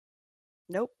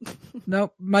 Nope.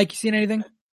 Nope. Mike, you seen anything?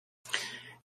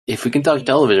 If we can talk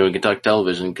television, we can talk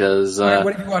television, because...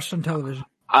 what have you watched on television?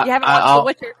 You haven't watched The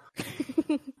Witcher?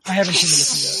 I haven't seen The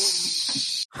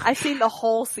Witcher yet. I've seen the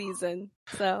whole season,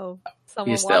 so someone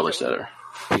We established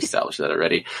that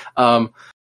already.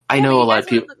 I know a lot of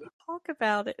people... Talk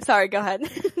about it. Sorry, go ahead.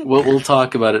 We'll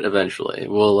talk about it eventually.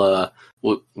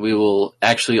 We will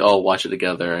actually all watch it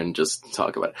together and just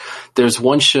talk about it. There's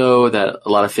one show that a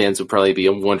lot of fans would probably be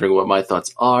wondering what my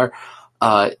thoughts are.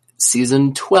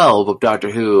 Season 12 of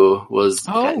Doctor Who was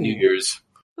at New Year's.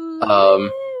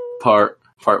 Part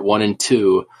 1 and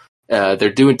 2.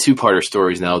 They're doing 2-parter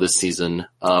stories now this season.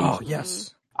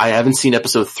 Yes. I haven't seen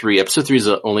episode 3. Episode 3 is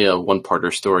only a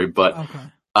 1-parter story, but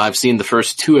I've seen the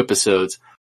first 2 episodes.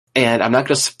 And I'm not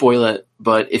going to spoil it,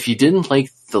 but if you didn't like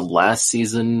the last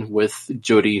season with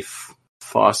Jodie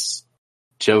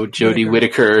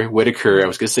Whittaker, I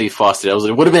was going to say Foster. I was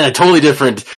like, it would have been a totally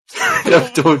different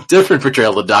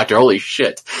portrayal of the Doctor. Holy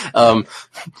shit.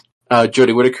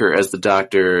 Jodie Whittaker as the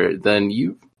Doctor, then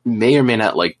you may or may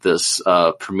not like this,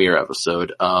 premiere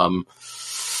episode.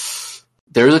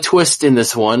 There's a twist in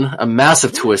this one, a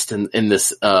massive twist in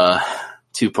this,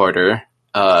 2-parter.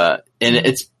 And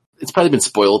it's probably been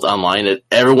spoiled online.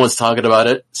 Everyone's talking about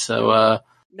it, so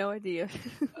no idea.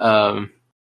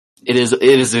 It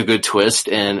is a good twist,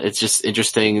 and it's just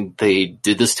interesting they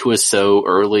did this twist so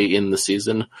early in the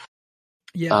season.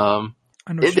 Yeah,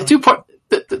 the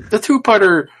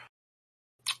 2-parter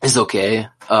is okay.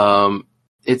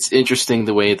 It's interesting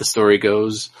the way the story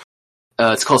goes.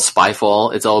 It's called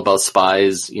Spyfall. It's all about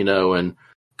spies, and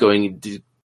going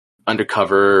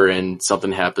undercover, and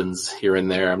something happens here and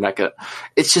there.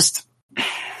 It's just,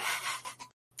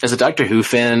 as a Doctor Who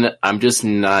fan, I'm just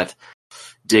not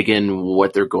digging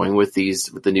what they're going with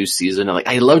the new season.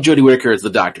 I love Jodie Whittaker as the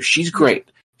Doctor. She's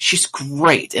great.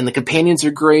 And the companions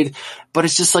are great, but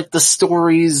it's just like the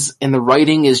stories and the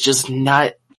writing is just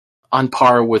not on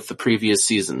par with the previous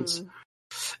seasons.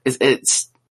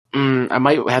 I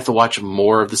might have to watch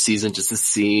more of the season just to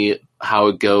see how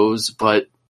it goes, but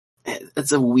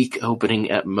it's a weak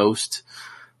opening at most.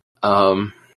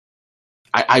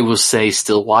 I will say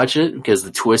still watch it, because the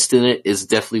twist in it is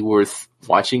definitely worth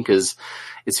watching, because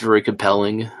it's very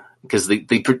compelling, because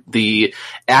the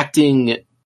acting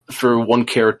for one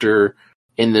character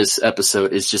in this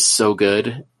episode is just so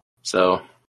good. So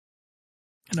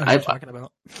I know what you're talking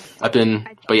about. I've been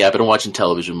watching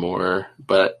television more,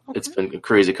 but it's been a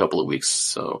crazy couple of weeks,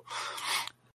 so.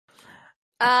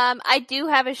 I do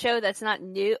have a show that's not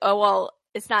new. Oh, well,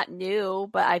 it's not new,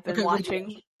 but I've been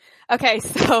watching. Okay,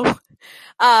 so,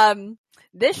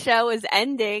 this show is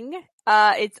ending.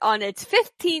 It's on its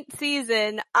 15th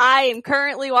season. I am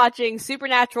currently watching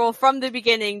Supernatural from the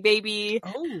beginning, baby.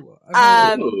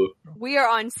 We are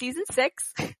on season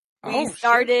 6. We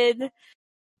started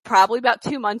probably about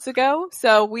 2 months ago,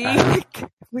 so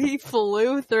we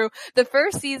flew through. The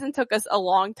first season took us a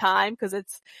long time, because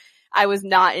I was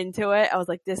not into it. I was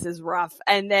like, this is rough.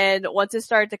 And then once it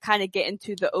started to kind of get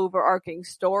into the overarching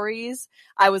stories,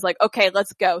 I was like, okay,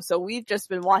 let's go. So we've just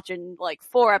been watching like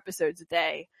 4 episodes a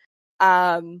day.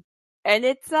 And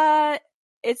it's a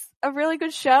really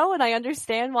good show, and I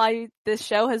understand why this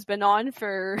show has been on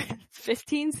for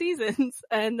 15 seasons.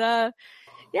 And,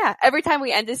 yeah, every time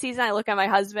we end a season, I look at my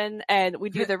husband and we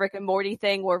do the Rick and Morty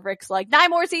thing where Rick's like, 9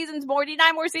 more seasons, Morty,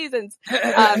 9 more seasons.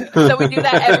 So we do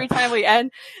that every time we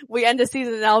end a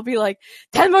season, and I'll be like,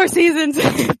 10 more seasons,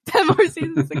 10 more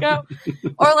seasons to go.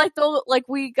 Or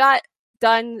we got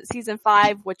done season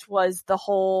 5, which was the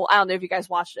whole, I don't know if you guys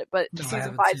watched it, but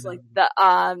season 5 is like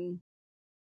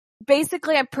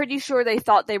basically I'm pretty sure they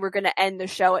thought they were going to end the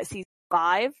show at season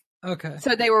 5. Okay.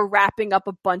 So they were wrapping up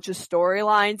a bunch of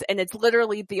storylines, and it's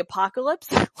literally the apocalypse.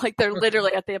 Like they're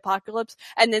literally at the apocalypse,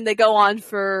 and then they go on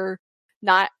for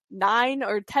 9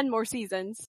 or 10 more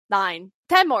seasons. 10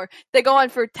 more. They go on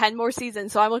for 10 more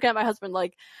seasons. So I'm looking at my husband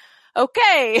like,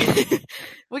 okay,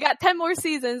 we got 10 more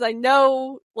seasons. I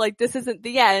know like this isn't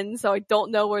the end, so I don't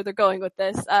know where they're going with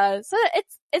this. So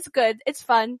it's good. It's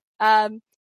fun. And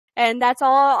that's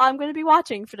all I'm going to be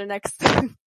watching for the next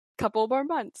couple more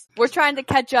months. We're trying to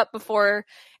catch up before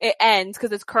it ends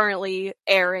because it's currently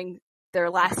airing their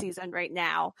last season right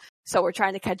now. So we're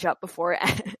trying to catch up before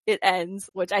it ends,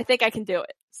 which I think I can do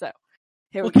it. So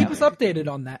here we go. Keep us updated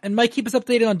on that. And Mike, keep us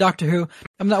updated on Doctor Who.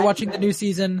 I'm not watching the new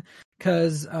season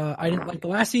because I didn't like the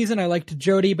last season. I liked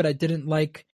Jodie, but I didn't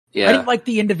like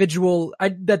the individual,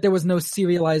 that there was no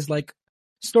serialized like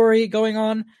story going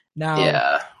on.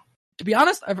 Now, to be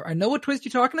honest, I know what twist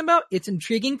you're talking about. It's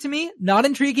intriguing to me. Not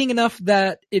intriguing enough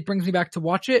that it brings me back to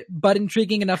watch it, but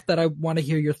intriguing enough that I want to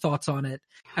hear your thoughts on it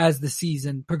as the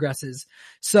season progresses.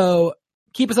 So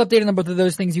keep us updated on both of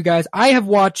those things, you guys. I have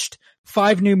watched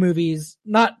 5 new movies,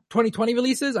 not 2020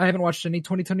 releases. I haven't watched any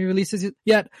 2020 releases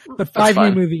yet, but 5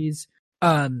 new movies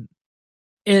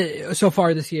so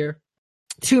far this year.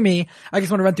 To me, I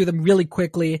just want to run through them really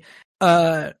quickly.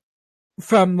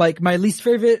 From like my least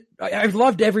favorite, I've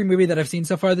loved every movie that I've seen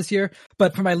so far this year,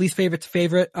 but from my least favorite to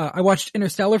favorite, I watched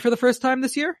Interstellar for the first time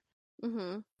this year.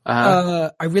 Mm-hmm.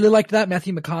 I really liked that.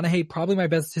 Matthew McConaughey, probably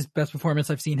his best performance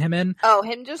I've seen him in. Oh,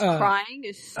 him just crying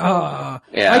is so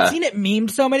I'd seen it memed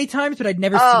so many times, but I'd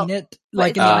never seen it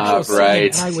like in the actual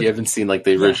right. scene. You haven't seen like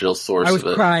the original source I was of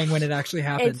it. crying when it actually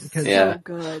happened. It's so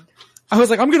good. I was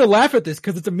like, I'm gonna laugh at this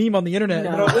because it's a meme on the internet.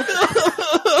 No.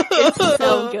 It's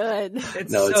so good.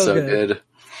 It's so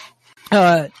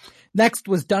good. Next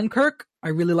was Dunkirk. I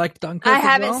really liked Dunkirk. I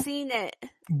haven't seen it.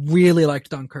 Really liked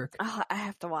Dunkirk. Oh, I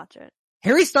have to watch it.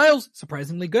 Harry Styles,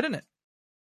 surprisingly good in it.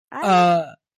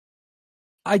 Because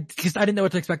I didn't know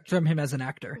what to expect from him as an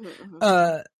actor.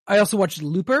 Mm-hmm. I also watched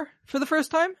Looper for the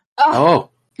first time.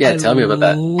 Yeah, tell me about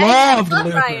that. Loved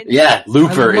Looper. Yeah,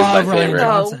 Looper is my favorite.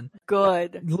 So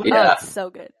good. Yeah. It's so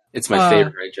good. It's my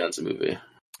favorite Rian Johnson movie.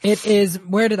 It is.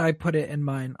 Where did I put it in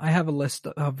mine? I have a list,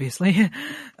 obviously.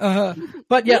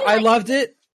 But yeah, I loved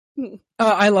it.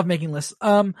 I love making lists.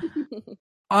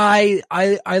 I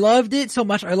loved it so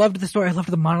much. I loved the story. I loved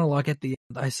the monologue at the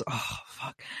end.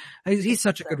 He's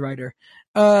such a good writer.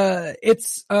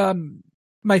 It's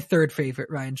my third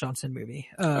favorite Rian Johnson movie.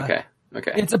 Okay.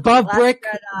 It's above Brick,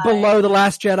 below The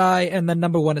Last Jedi, and then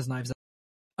number 1 is Knives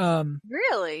Out.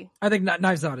 Really? I think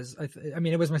Knives Out is. I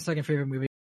mean, it was my second favorite movie.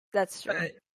 That's true.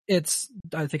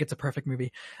 I think it's a perfect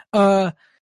movie.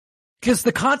 Cause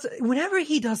the concept, whenever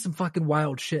he does some fucking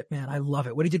wild shit, man, I love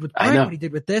it. What he did with Brian, what he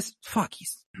did with this, I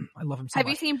love him so much. Have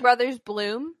you seen Brothers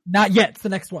Bloom? Not yet. It's the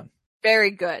next one. Very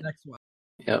good. Next one.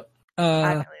 Yep. I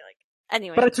really like it.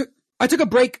 Anyway. But I took a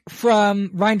break from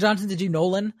Rian Johnson to do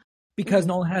Nolan because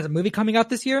Nolan has a movie coming out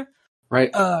this year.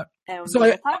 Right. And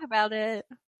we'll talk about it.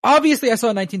 Obviously I saw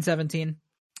 1917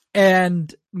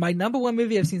 and my number 1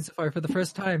 movie I've seen so far for the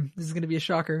first time, this is going to be a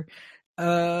shocker,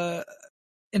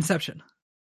 Inception.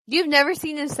 You've never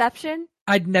seen Inception?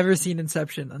 I'd never seen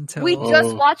Inception until... We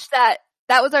just watched that.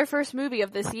 That was our first movie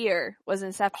of this year, was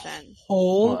Inception.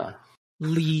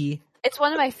 Holy... It's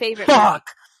one of my favorite movies.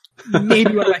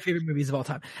 Maybe one of my favorite movies of all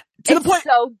time. To the point,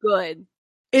 so good.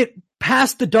 It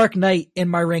passed The Dark Knight in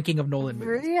my ranking of Nolan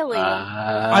movies. Really?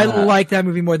 I like that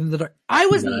movie more than The Dark. I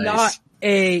was not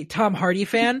a Tom Hardy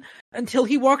fan until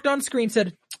he walked on screen and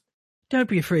said, "Don't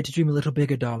be afraid to dream a little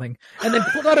bigger, darling." And then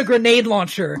pulled out a grenade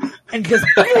launcher and just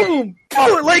boom,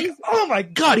 boom, like, oh my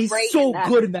god, he's so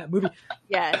good in that movie.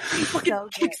 Yeah. He fucking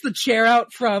kicks the chair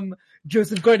out from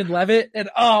Joseph Gordon-Levitt and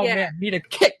man, need a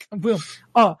kick. Boom.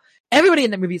 Everybody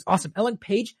in that movie is awesome. Ellen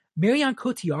Page, Marion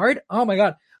Cotillard. Oh my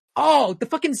god. The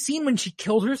fucking scene when she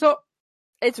killed herself.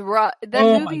 It's rough.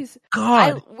 The movie's...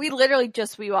 God. We literally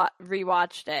just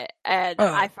rewatched it, and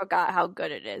I forgot how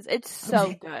good it is. It's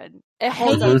so good. It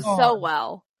holds up so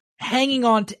well. Hanging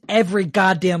on to every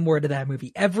goddamn word of that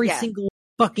movie. Every single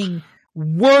fucking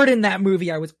word in that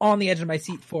movie I was on the edge of my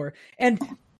seat for. And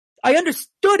I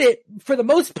understood it for the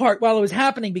most part while it was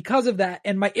happening because of that.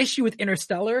 And my issue with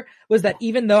Interstellar was that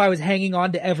even though I was hanging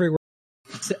on to every word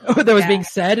that was being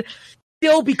said,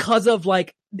 still because of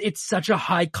like, it's such a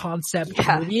high concept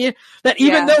movie that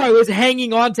even though I was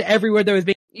hanging on to every word that was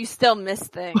being, you still miss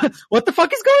things. What the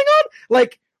fuck is going on?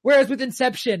 Like, whereas with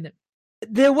Inception,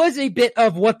 there was a bit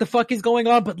of what the fuck is going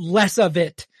on, but less of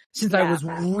it since I was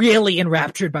really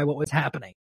enraptured by what was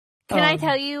happening. Can I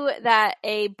tell you that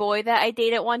a boy that I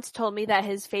dated once told me that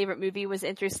his favorite movie was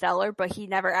Interstellar, but he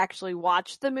never actually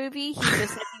watched the movie. He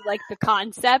just said he liked the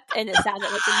concept and it sounded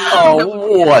like a movie.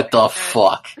 Oh, what the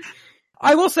fuck?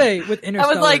 I will say with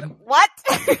Interstellar, I was like, what?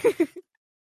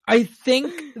 I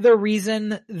think the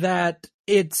reason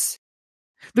it's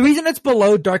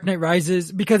below Dark Knight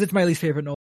Rises, because it's my least favorite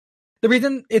Nolan. The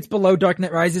reason it's below Dark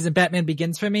Knight Rises and Batman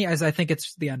Begins for me is I think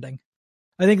it's the ending.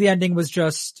 I think the ending was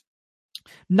just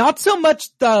not so much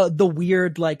the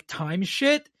weird like time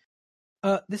shit.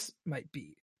 This might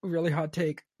be really hot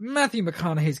take. Matthew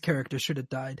McConaughey's character should have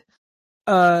died.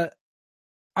 I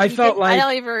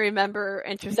don't even remember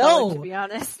Interstellar, to be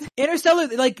honest. Interstellar,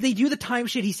 like, they do the time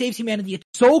shit. He saves humanity. It's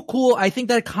so cool. I think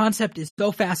that concept is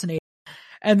so fascinating.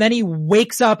 And then he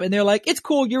wakes up and they're like, it's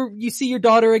cool. You see your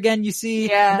daughter again.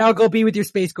 Now go be with your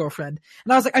space girlfriend.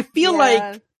 And I was like, I feel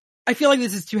like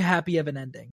this is too happy of an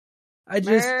ending.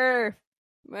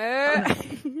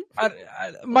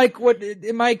 Mike, what,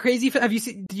 am I crazy for,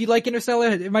 do you like Interstellar?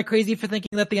 Am I crazy for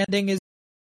thinking that the ending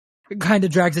kind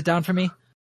of drags it down for me?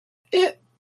 I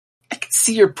can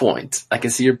see your point.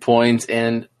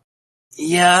 And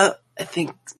yeah, I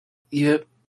think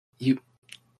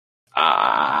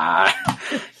I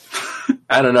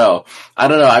don't know.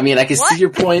 I mean, I can see your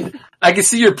point.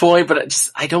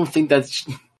 But I don't think I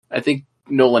think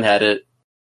Nolan had it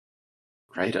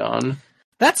right on.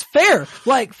 That's fair.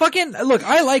 Like, fucking, look,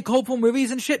 I like hopeful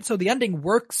movies and shit, so the ending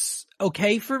works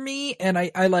okay for me, and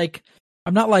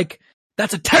I'm not like,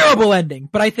 that's a terrible ending,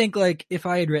 but I think, like, if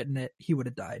I had written it, he would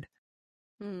have died.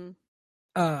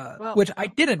 Which I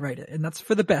didn't write it, and that's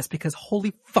for the best, because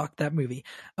holy fuck, that movie.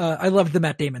 I loved the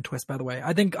Matt Damon twist, by the way.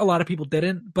 I think a lot of people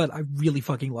didn't, but I really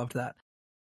fucking loved that.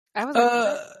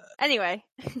 Anyway.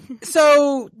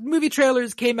 So, movie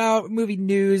trailers came out, movie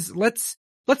news. Let's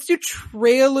do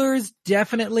trailers,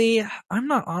 definitely.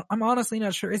 I'm honestly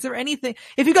not sure. Is there anything,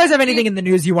 if you guys have anything in the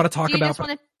news you want to talk about? Do you just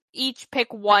want to each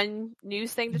pick one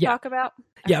news thing to talk about?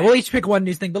 Okay. Yeah, we'll each pick one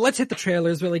news thing, but let's hit the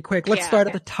trailers really quick. Let's start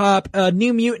at the top.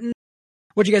 New Mutant.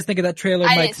 What'd you guys think of that trailer,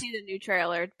 Mike? I didn't see the new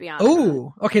trailer, to be honest.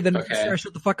 Oh, okay, then Sarah,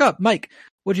 shut the fuck up. Mike,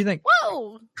 what'd you think?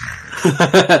 Whoa!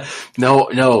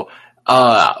 No.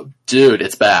 Dude,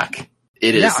 it's back.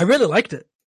 It is. Yeah, I really liked it.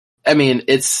 I mean,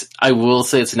 I will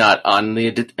say it's not on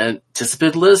the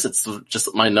anticipated list. It's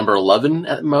just my number 11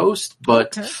 at most,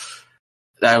 but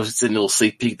that was a little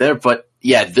sneak peek there. But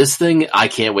yeah, this thing, I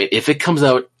can't wait. If it comes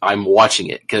out, I'm watching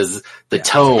it, because the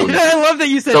tone. I love that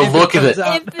you said the look of it.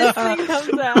 If this thing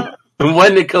comes out.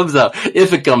 When it comes out.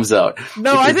 If it comes out.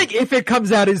 No, I think if it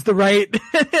comes out is the right.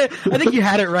 I think you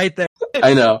had it right there.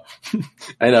 I know,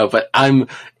 but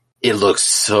it looks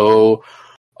so,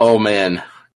 oh man.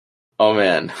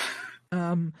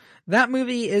 That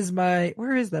movie is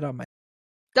where is that on my?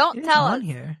 Don't tell us.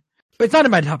 Here. But it's not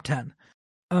in my top 10.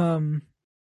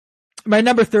 My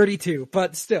number 32,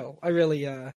 but still, I really,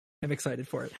 am excited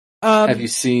for it. Have you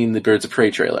seen the Birds of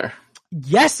Prey trailer?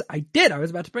 Yes, I did. I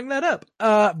was about to bring that up.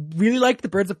 Really liked the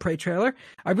Birds of Prey trailer.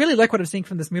 I really like what I'm seeing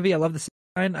from this movie. I love the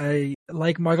design. I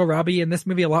like Margot Robbie in this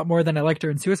movie a lot more than I liked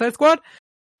her in Suicide Squad.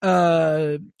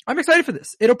 I'm excited for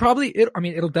this. It'll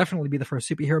definitely be the first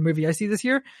superhero movie I see this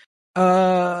year.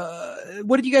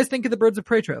 What did you guys think of the Birds of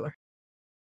Prey trailer?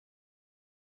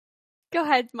 Go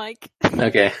ahead, Mike.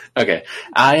 Okay.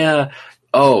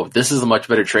 This is a much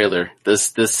better trailer.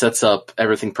 This sets up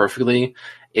everything perfectly.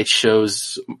 It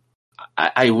shows,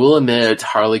 I will admit,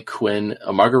 Harley Quinn,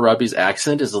 Margot Robbie's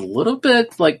accent is a little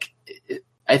bit like,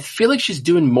 I feel like she's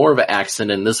doing more of an accent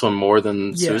in this one more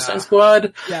than Suicide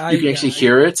Squad. Yeah, you can actually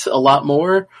hear it a lot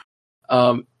more.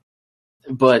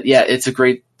 But yeah, it's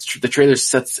the trailer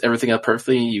sets everything up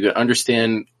perfectly. You can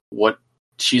understand what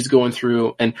she's going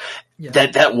through. And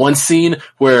that one scene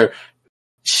where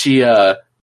the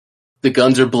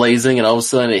guns are blazing and all of a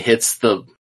sudden it hits the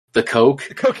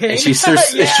cocaine, and she starts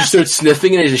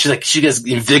sniffing it, and she gets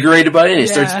invigorated by it, and it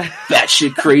starts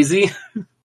batshit crazy.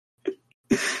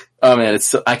 Oh man,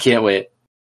 I can't wait.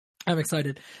 I'm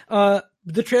excited.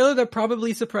 The trailer that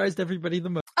probably surprised everybody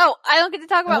the most. Oh, I don't get to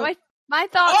talk about my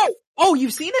thoughts. Oh,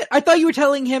 you've seen it? I thought you were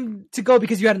telling him to go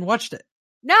because you hadn't watched it.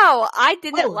 No, I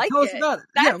didn't like tell it. Us about it.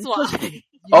 That's why.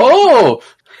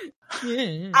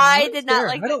 I did not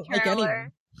like the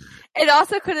trailer. It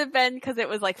also could have been because it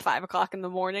was like 5:00 in the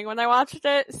morning when I watched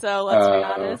it, so let's be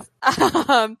honest.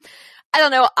 I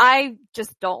don't know, I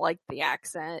just don't like the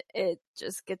accent. It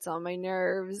just gets on my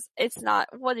nerves. It's not,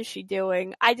 what is she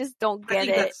doing? I just don't get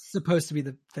it. That's supposed to be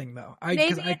the thing though. I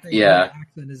think the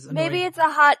accent is annoying. Maybe it's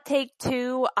a hot take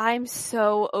too. I'm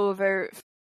so over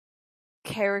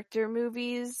character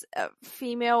movies,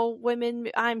 female women.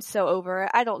 I'm so over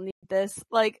it. I don't need this.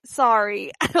 Like,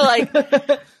 sorry. Like,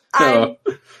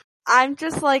 I'm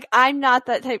just like, I'm not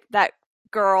that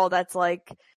girl that's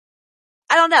like,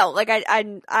 I don't know, like I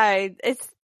don't know,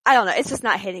 it's just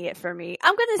not hitting it for me.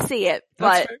 I'm gonna see it,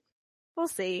 but we'll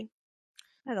see.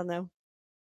 I don't know.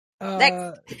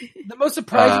 Next. The most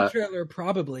surprising trailer,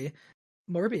 probably,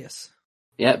 Morbius.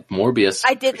 Yeah, Morbius.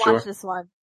 I did watch this one.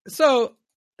 So,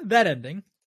 that ending.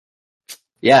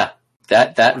 Yeah,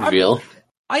 that reveal.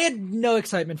 I had no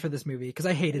excitement for this movie, because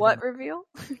I hated it. What reveal?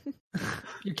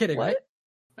 You're kidding, what? Right?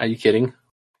 Are you kidding?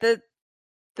 The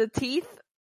teeth?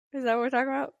 Is that what we're talking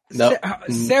about? No.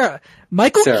 Sarah.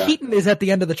 Michael Keaton is at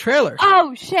the end of the trailer.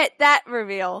 Oh shit, that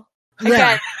reveal.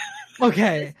 Yeah.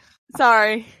 Okay.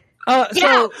 Sorry.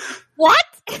 So what?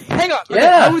 Hang on. Yeah. Okay,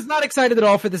 I was not excited at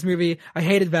all for this movie. I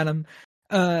hated Venom.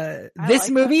 This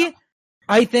movie, Venom.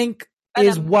 I think,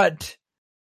 is what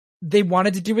they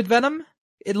wanted to do with Venom.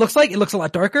 It looks a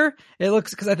lot darker.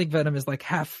 Because I think Venom is like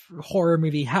half horror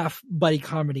movie, half buddy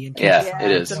comedy. And yeah,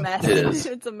 it is. It's a mess. It is.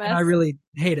 It's a mess. And I really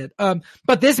hate it.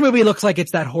 But this movie looks like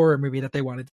it's that horror movie that they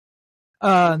wanted.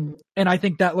 And I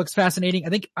think that looks fascinating. I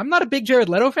think I'm not a big Jared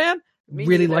Leto fan.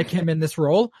 Really like him in this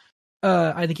role.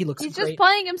 I think he looks He's great. just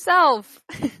playing himself.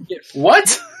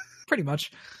 What? Pretty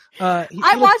much.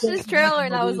 I watched this trailer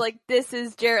and I was like, this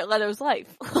is Jared Leto's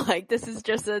life. Like, this is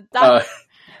just a doctor.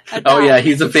 Oh yeah,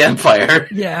 he's a vampire.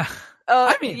 Yeah.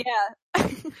 I mean, yeah.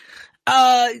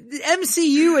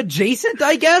 MCU adjacent,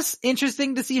 I guess.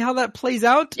 Interesting to see how that plays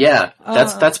out. Yeah,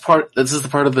 this is the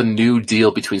part of the new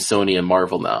deal between Sony and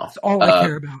Marvel now. That's all I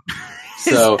care about.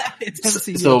 So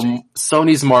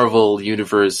Sony's Marvel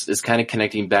universe is kind of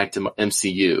connecting back to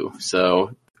MCU.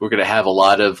 So we're going to have a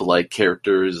lot of like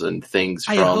characters and things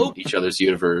from each other's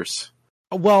universe.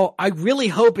 Well, I really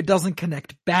hope it doesn't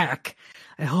connect back.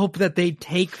 I hope that they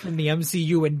take from the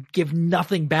MCU and give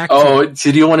nothing back. So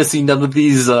do you want to see none of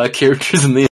these characters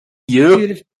in the MCU?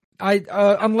 Dude,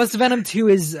 unless Venom 2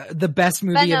 is the best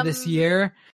movie of this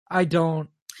year, I don't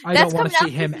want to see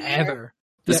him ever.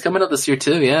 It's coming out this year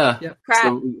too, yeah. Yep. Crap.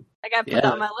 So, I gotta put it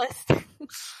on my list.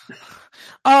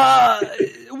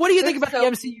 What do you think about the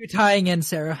MCU tying in,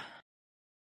 Sarah?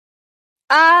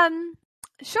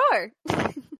 Sure.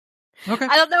 Okay.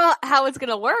 I don't know how it's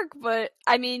gonna work, but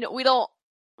I mean, we don't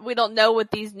know what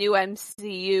these new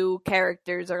MCU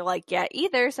characters are like yet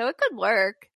either, so it could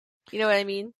work. You know what I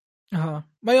mean?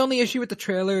 My only issue with the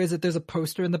trailer is that there's a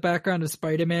poster in the background of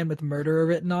Spider-Man with murderer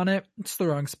written on it. It's the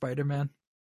wrong Spider-Man.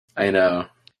 I know.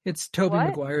 It's Tobey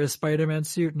Maguire's Spider-Man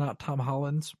suit, not Tom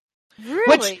Holland's.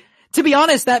 Really? Which, to be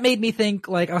honest, that made me think,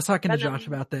 like, I was talking to Josh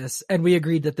about this, and we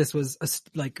agreed that this was,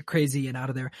 like, crazy and out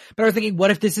of there. But I was thinking,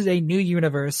 what if this is a new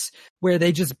universe where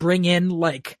they just bring in,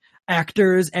 like,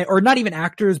 actors, or not even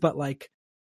actors, but, like,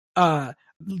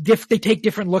 they take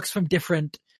different looks from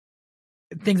different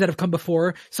things that have come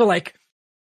before. So, like,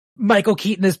 Michael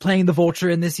Keaton is playing the Vulture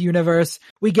in this universe.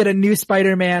 We get a new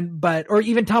Spider-Man, or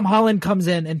even Tom Holland comes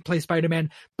in and plays Spider-Man,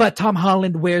 but Tom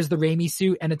Holland wears the Raimi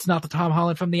suit and it's not the Tom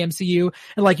Holland from the MCU.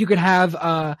 And like, you could have,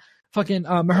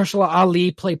 Mahershala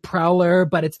Ali play Prowler,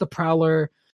 but it's the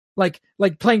Prowler, like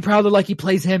playing Prowler like he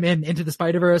plays him in Into the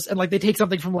Spider-Verse. And like, they take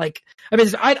something from like,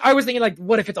 I was thinking like,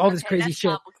 what if it's all this crazy shit?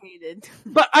 Complicated.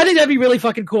 But I think that'd be really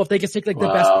fucking cool if they could take like the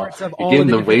best parts of all You're of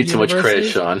the giving them way too much credit,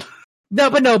 Sean. No,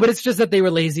 but it's just that they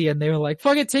were lazy and they were like,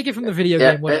 fuck it, take it from the video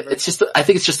game, whatever. I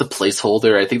think it's just a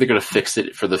placeholder. I think they're gonna fix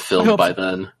it for the film by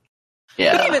then.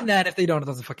 Yeah. But even then, if they don't, it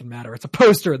doesn't fucking matter. It's a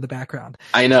poster in the background.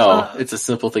 I know. It's a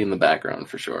simple thing in the background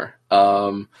for sure.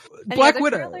 Black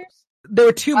Widow. Trailers? There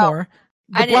were two more.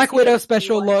 The Black Widow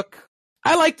special look.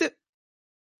 I liked it.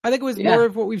 I think it was more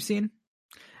of what we've seen.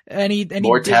 Any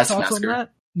more Taskmaster.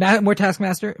 More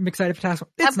Taskmaster. I'm excited for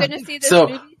Taskmaster. I'm going to see this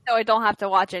movie, so I don't have to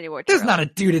watch any more. There's not a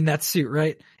dude in that suit,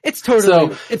 right? It's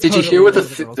totally. Did you hear what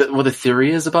the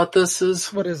theory is about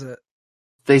this? What is it?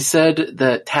 They said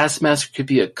that Taskmaster could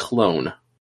be a clone.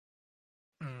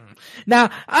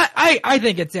 Now, I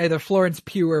think it's either Florence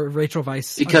Pugh or Rachel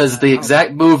Weisz. Because the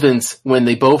exact movements when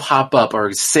they both hop up are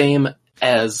the same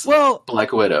as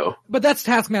Black Widow. But that's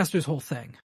Taskmaster's whole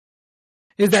thing.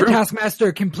 Is that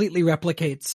Taskmaster completely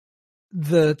replicates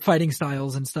the fighting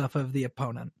styles and stuff of the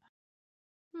opponent.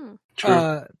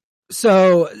 True.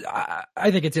 So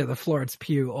I think it's either Florence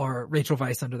Pugh or Rachel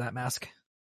Weisz under that mask.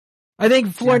 I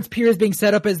think Florence Pugh is being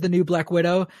set up as the new Black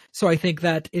Widow, so I think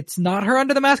that it's not her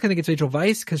under the mask. I think it's Rachel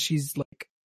Weisz because she's like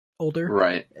older,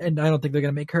 right? And I don't think they're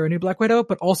gonna make her a new Black Widow.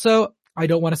 But also, I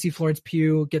don't want to see Florence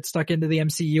Pugh get stuck into the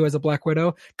MCU as a Black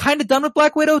Widow. Kind of done with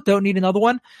Black Widow, don't need another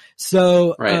one.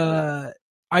 So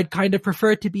I'd kind of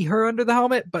prefer it to be her under the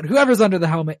helmet, but whoever's under the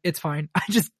helmet, it's fine. I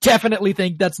just definitely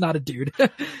think that's not a dude.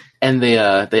 And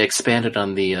they expanded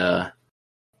on the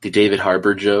David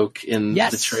Harbour joke in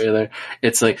the trailer.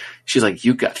 It's like, she's like,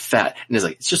 you got fat. And it's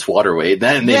like, it's just water weight.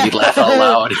 That made me laugh out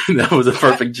loud. That was a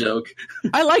perfect joke.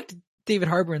 I liked David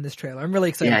Harbour in this trailer. I'm really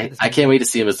excited. Yeah, I can't wait to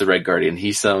see him as the Red Guardian.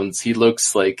 He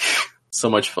looks like so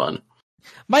much fun.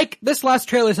 Mike, this last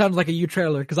trailer sounds like a you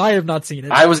trailer because I have not seen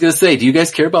it. I was going to say, do you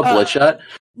guys care about Bloodshot?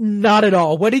 Not at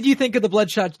all. What did you think of the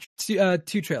Bloodshot 2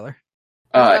 trailer?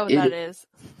 I don't know what that is.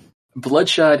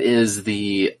 Bloodshot is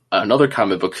another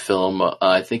comic book film.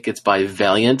 I think it's by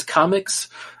Valiant Comics.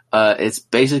 It's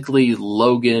basically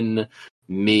Logan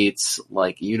meets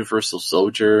like Universal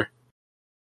Soldier.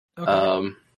 Okay.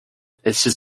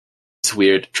 It's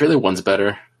weird. Trailer 1's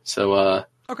better. So,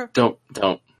 okay. Don't.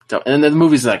 And the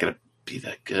movie's not gonna be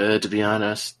that good, to be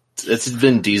honest. It's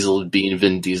Vin Diesel being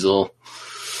Vin Diesel.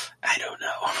 I don't know.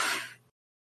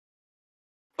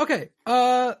 Okay,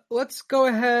 let's go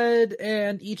ahead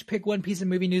and each pick one piece of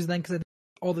movie news then, because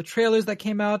all the trailers that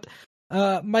came out.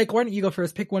 Mike, why don't you go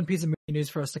first? Pick one piece of movie news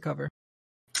for us to cover.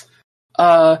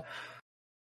 Let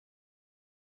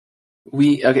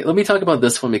me talk about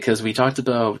this one because we talked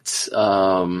about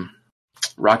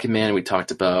Rocket Man, we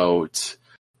talked about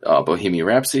Bohemian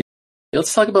Rhapsody.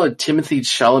 Let's talk about Timothy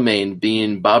Chalamet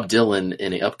being Bob Dylan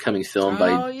in an upcoming film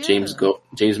by James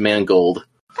Mangold.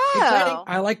 Oh. Exciting.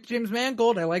 I like James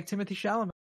Mangold. I like Timothy Chalamet.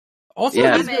 Also,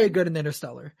 he's very good in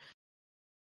Interstellar.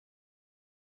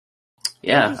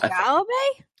 Yeah.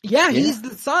 Chalamet? Yeah, he's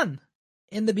the son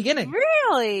in the beginning.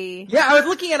 Really? Yeah, I was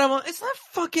looking at him. Is that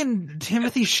fucking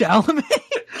Timothy Chalamet?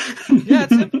 Yeah,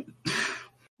 it's him.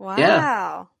 Wow.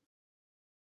 Yeah.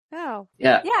 Oh.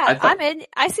 Yeah. I'm in.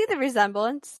 I see the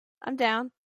resemblance. I'm down.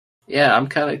 Yeah, I'm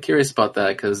kind of curious about that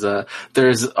because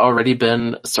there's already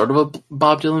been sort of a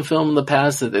Bob Dylan film in the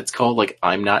past. It's called like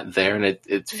I'm Not There, and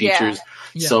it features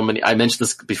so many. I mentioned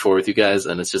this before with you guys,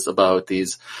 and it's just about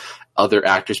these other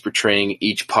actors portraying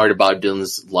each part of Bob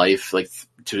Dylan's life, like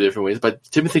two different ways. But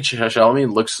Timothy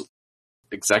Chalamet looks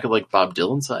exactly like Bob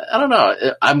Dylan, so I don't know.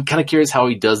 I'm kind of curious how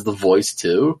he does the voice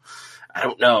too. I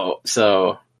don't know.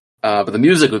 So, but the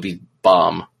music would be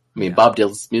bomb. I mean, Bob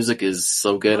Dylan's music is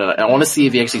so good. I want to see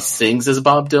if he actually sings as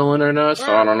Bob Dylan or not. So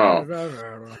I don't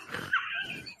know.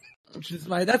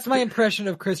 That's my impression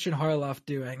of Christian Harloff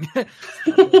doing.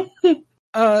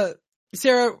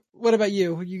 Sarah, what about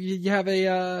you? You have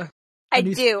a I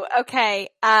do. Okay.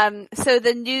 So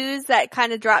the news that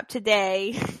kind of dropped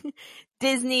today,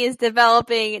 Disney is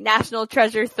developing National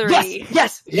Treasure 3.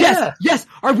 Yes.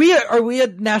 Are we a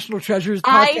National Treasures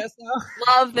podcast now?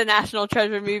 I love the National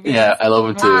Treasure movies. Yeah, I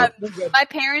love them too. My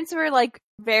parents were like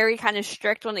very kind of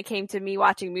strict when it came to me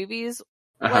watching movies,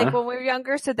 like when we were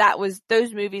younger. So that was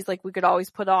those movies like we could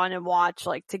always put on and watch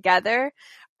like together.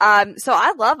 So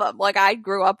I love them. Like I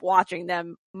grew up watching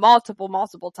them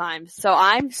multiple times. So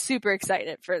I'm super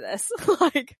excited for this.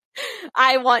 Like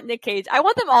I want Nick Cage. I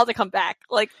want them all to come back.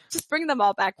 Like just bring them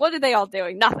all back. What are they all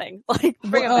doing? Nothing. Like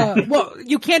bring them back. Well,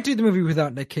 you can't do the movie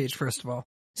without Nick Cage, first of all.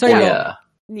 So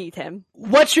need him.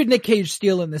 What should Nick Cage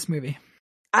steal in this movie?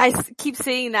 I keep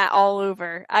seeing that all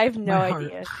over. I have no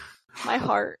idea. My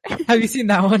heart. Have you seen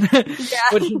that one? Yeah.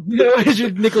 What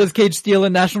should Nicolas Cage steal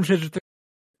in National Treasure 3?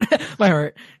 My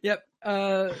heart. Yep.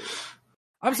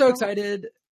 I'm so excited.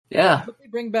 Yeah. Hope they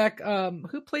bring back,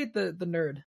 who played the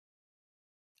nerd?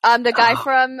 The guy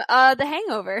from, The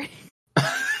Hangover.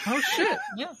 Oh shit.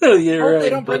 Yeah. You're right. They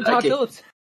don't bring Todd Phillips.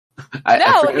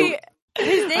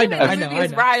 His name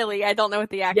is Riley. I don't know what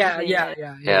the actor's name is.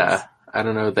 Yeah. I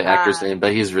don't know the actor's name,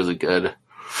 but he's really good.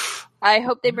 I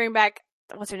hope they bring back,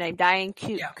 what's her name? Diane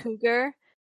Cougar.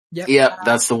 Yep,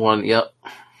 that's the one. Yep.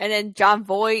 And then John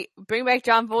Voight. Bring back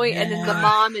John Voight. Yeah. And then the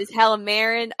mom is Helen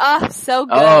Mirren. Oh, so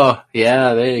good. Oh,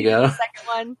 yeah, there you go. The second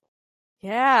one.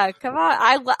 Yeah, come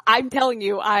on. I'm telling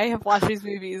you, I have watched these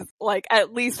movies like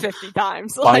at least 50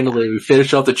 times. Finally, we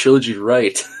finished off the trilogy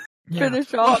right. Yeah.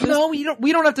 Finish off. No, we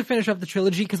don't have to finish off the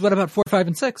trilogy because what about 4, 5,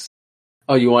 and 6?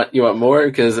 Oh, you want more?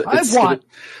 Because I want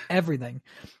everything.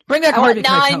 Bring back Harvey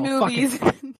Keitel. 9 movies.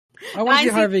 I want to see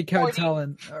Harvey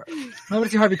Keitel I want to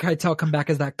see Harvey Keitel come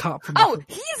back as that cop from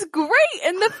he's great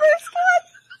in the first one.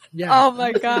 Yeah. Oh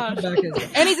my gosh.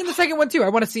 And he's in the second one too. I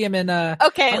want to see him in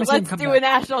okay, let's do a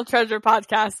National Treasure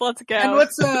podcast. Let's go. And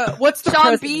what's the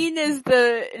Sean Bean is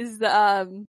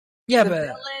the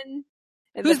villain.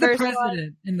 Who's the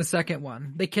president in the second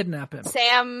one? They kidnap him.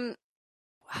 Sam.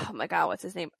 Oh my god, what's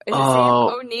his name? Is it Sam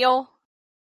O'Neill?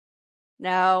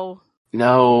 No.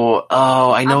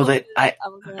 Oh, I know that. I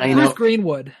know. Bruce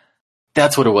Greenwood.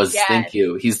 That's what it was. Yes. Thank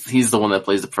you. He's the one that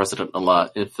plays the president a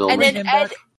lot in film. And then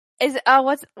Ed is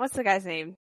what's the guy's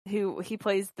name? Who he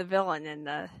plays the villain in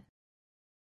the.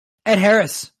 Ed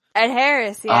Harris. Ed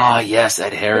Harris. Yeah. Ah, yes,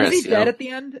 Ed Harris. Is he dead at the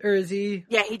end, or is he?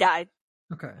 Yeah, he died.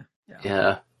 Okay.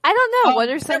 Yeah. I don't know. What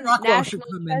are some Rockwell should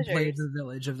come and play the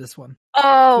village of this one.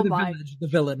 Oh my! The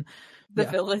villain. The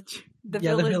village. The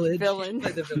village villain.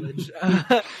 The village.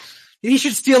 He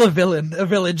should steal a village. But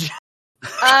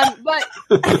oh my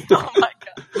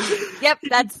god. Yep,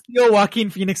 that's steal Joaquin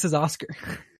Phoenix's Oscar.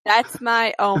 That's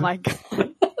my oh my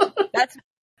god.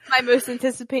 my most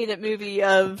anticipated movie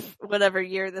of whatever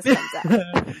year this comes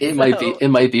out. It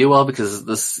might be a while because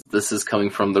this is coming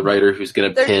from the writer who's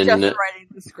going to pin just writing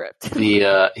the script.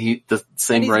 The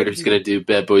same writer who's going to do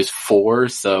Bad Boys 4.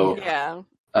 So yeah,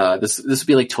 this would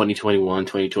be like 2021,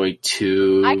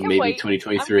 2022, maybe wait.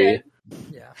 2023.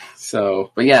 Yeah.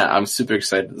 So, but yeah, I'm super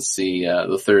excited to see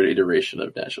the third iteration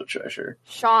of National Treasure.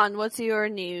 Sean, what's your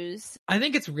news? I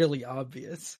think it's really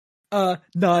obvious.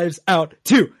 Knives Out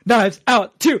 2! Knives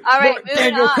Out 2! All right, more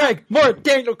Daniel Craig! More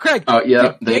Daniel Craig! Oh,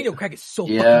 yeah. Daniel Craig is so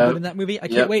fucking good in that movie. I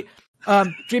can't wait.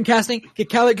 Dreamcasting,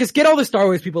 get all the Star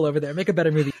Wars people over there. Make a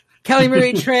better movie. Kelly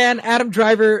Marie Tran, Adam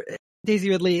Driver, Daisy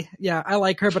Ridley. Yeah, I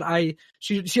like her, but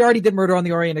she already did Murder on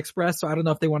the Orient Express, so I don't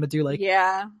know if they want to do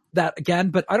that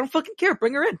again, but I don't fucking care.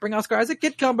 Bring her in. Bring Oscar Isaac,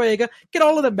 get John Boyega, get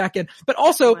all of them back in. But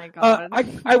also,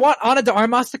 I want Ana de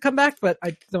Armas to come back, but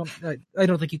I don't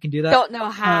think you can do that. Don't know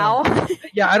how.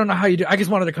 I don't know how you do. I just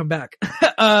wanted to come back.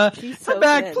 She's come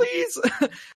back, please.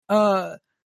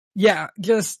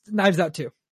 Just Knives Out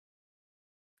 2.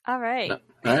 All right.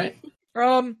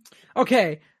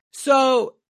 Okay.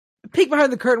 So, peek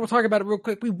behind the curtain. We'll talk about it real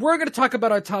quick. We were going to talk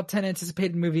about our top 10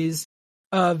 anticipated movies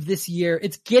of this year.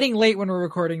 It's getting late when we're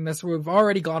recording this. We've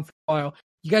already gone for a while.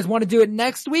 You guys want to do it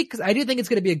next week? Because I do think it's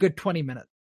going to be a good 20 minutes.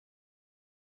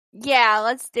 Yeah,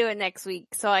 let's do it next week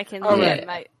so I can look at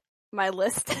my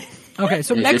list. Okay,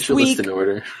 so next week,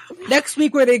 we're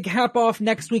going to cap off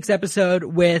next week's episode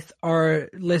with our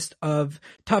list of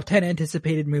top 10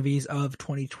 anticipated movies of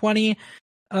 2020.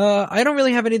 I don't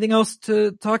really have anything else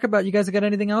to talk about. You guys got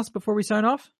anything else before we sign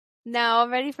off? No,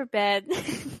 I'm ready for bed.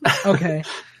 Okay.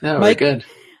 No, Mike, we're good.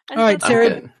 All right,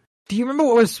 Sarah, do you remember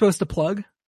what was supposed to plug?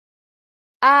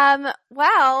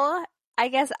 Well, I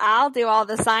guess I'll do all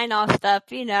the sign-off stuff.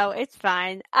 It's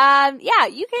fine.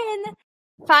 You can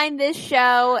find this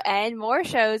show and more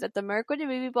shows at the Mirkwood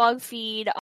Movie Blog feed.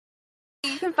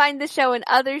 You can find the show and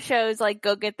other shows like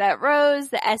Go Get That Rose,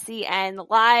 the SEN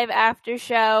Live After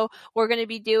Show. We're going to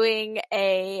be doing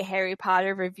a Harry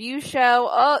Potter review show.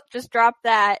 Oh, just dropped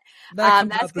that. That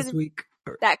comes out this week.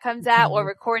 That comes out. We're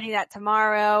recording that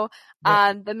tomorrow.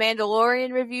 Yep. The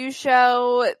Mandalorian review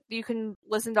show. You can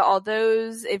listen to all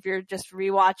those if you're just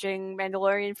rewatching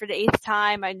Mandalorian for the 8th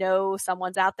time. I know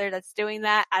someone's out there that's doing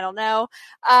that. I don't know.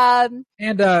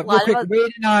 Real quick,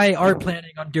 Wade and I are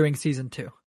planning on doing season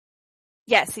 2.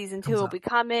 Yes, season 2 will be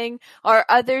coming. Our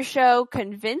other show,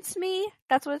 Convince Me,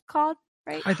 that's what it's called,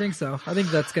 right? I think so. I think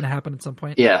that's going to happen at some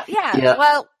point. Yeah.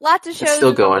 Well, lots of shows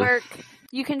still going. Work.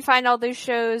 You can find all those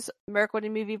shows, Mirkwood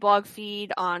and Movie Blog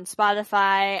feed on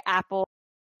Spotify, Apple,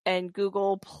 and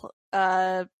Google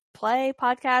Play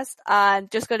podcast.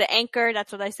 Just go to Anchor.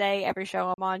 That's what I say every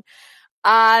show I'm on.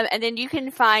 And then you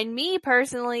can find me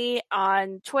personally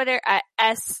on Twitter at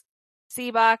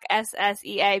Seabock,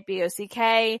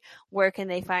 SSEABOCK. Where can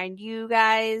they find you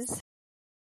guys?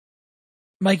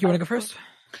 Mike, you want to go first?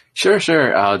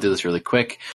 Sure. I'll do this really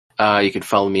quick. You can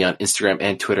follow me on Instagram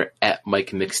and Twitter at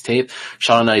Mike Mixtape.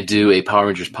 Sean and I do a Power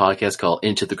Rangers podcast called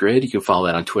Into the Grid. You can follow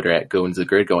that on Twitter at Go Into the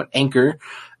Grid. Go on Anchor.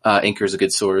 Anchor is a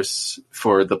good source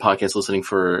for the podcast listening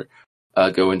for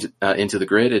Go into the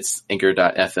Grid. It's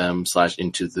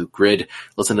anchor.fm/into the grid.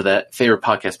 Listen to that. Favorite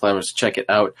podcast platforms. Check it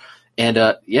out. And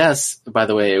yes, by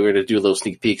the way, we're going to do a little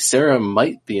sneak peek. Sarah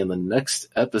might be in the next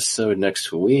episode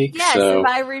next week. Yes, so. If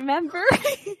I remember.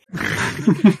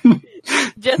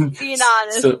 Just being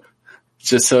honest.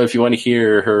 So if you want to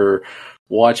hear her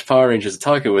watch Power Rangers and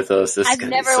talk it with us, I've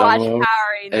never watched Power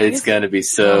Rangers. It's going to be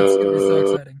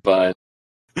so fun.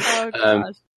 Oh,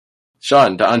 gosh.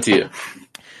 Sean, on to you.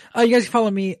 You guys can follow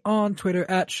me on Twitter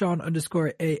at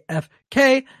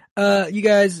Sean_AFK. You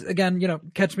guys,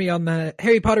 again, catch me on the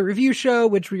Harry Potter review show,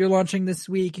 which we are launching this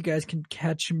week. You guys can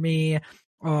catch me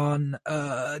on,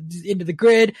 Into the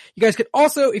Grid. You guys could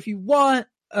also, if you want,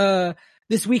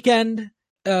 this weekend,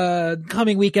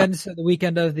 coming weekend, so the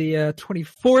weekend of the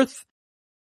 24th,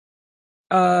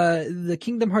 the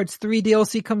Kingdom Hearts 3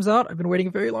 DLC comes out. I've been waiting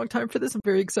a very long time for this. I'm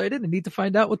very excited. I need to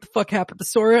find out what the fuck happened to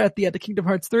Sora at the end of Kingdom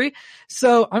Hearts 3.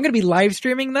 So I'm going to be live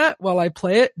streaming that while I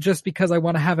play it, just because I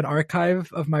want to have an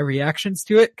archive of my reactions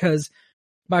to it, because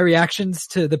my reactions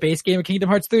to the base game of Kingdom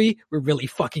Hearts 3 were really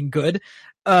fucking good.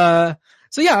 So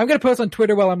yeah, I'm going to post on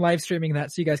Twitter while I'm live streaming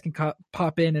that, so you guys can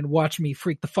pop in and watch me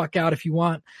freak the fuck out if you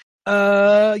want.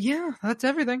 Yeah, that's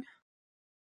everything.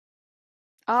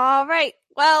 All right.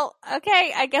 Well,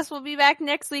 okay, I guess we'll be back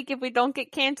next week if we don't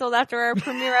get canceled after our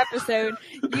premiere episode.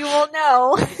 You will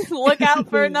know. Look out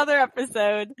for another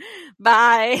episode.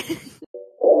 Bye.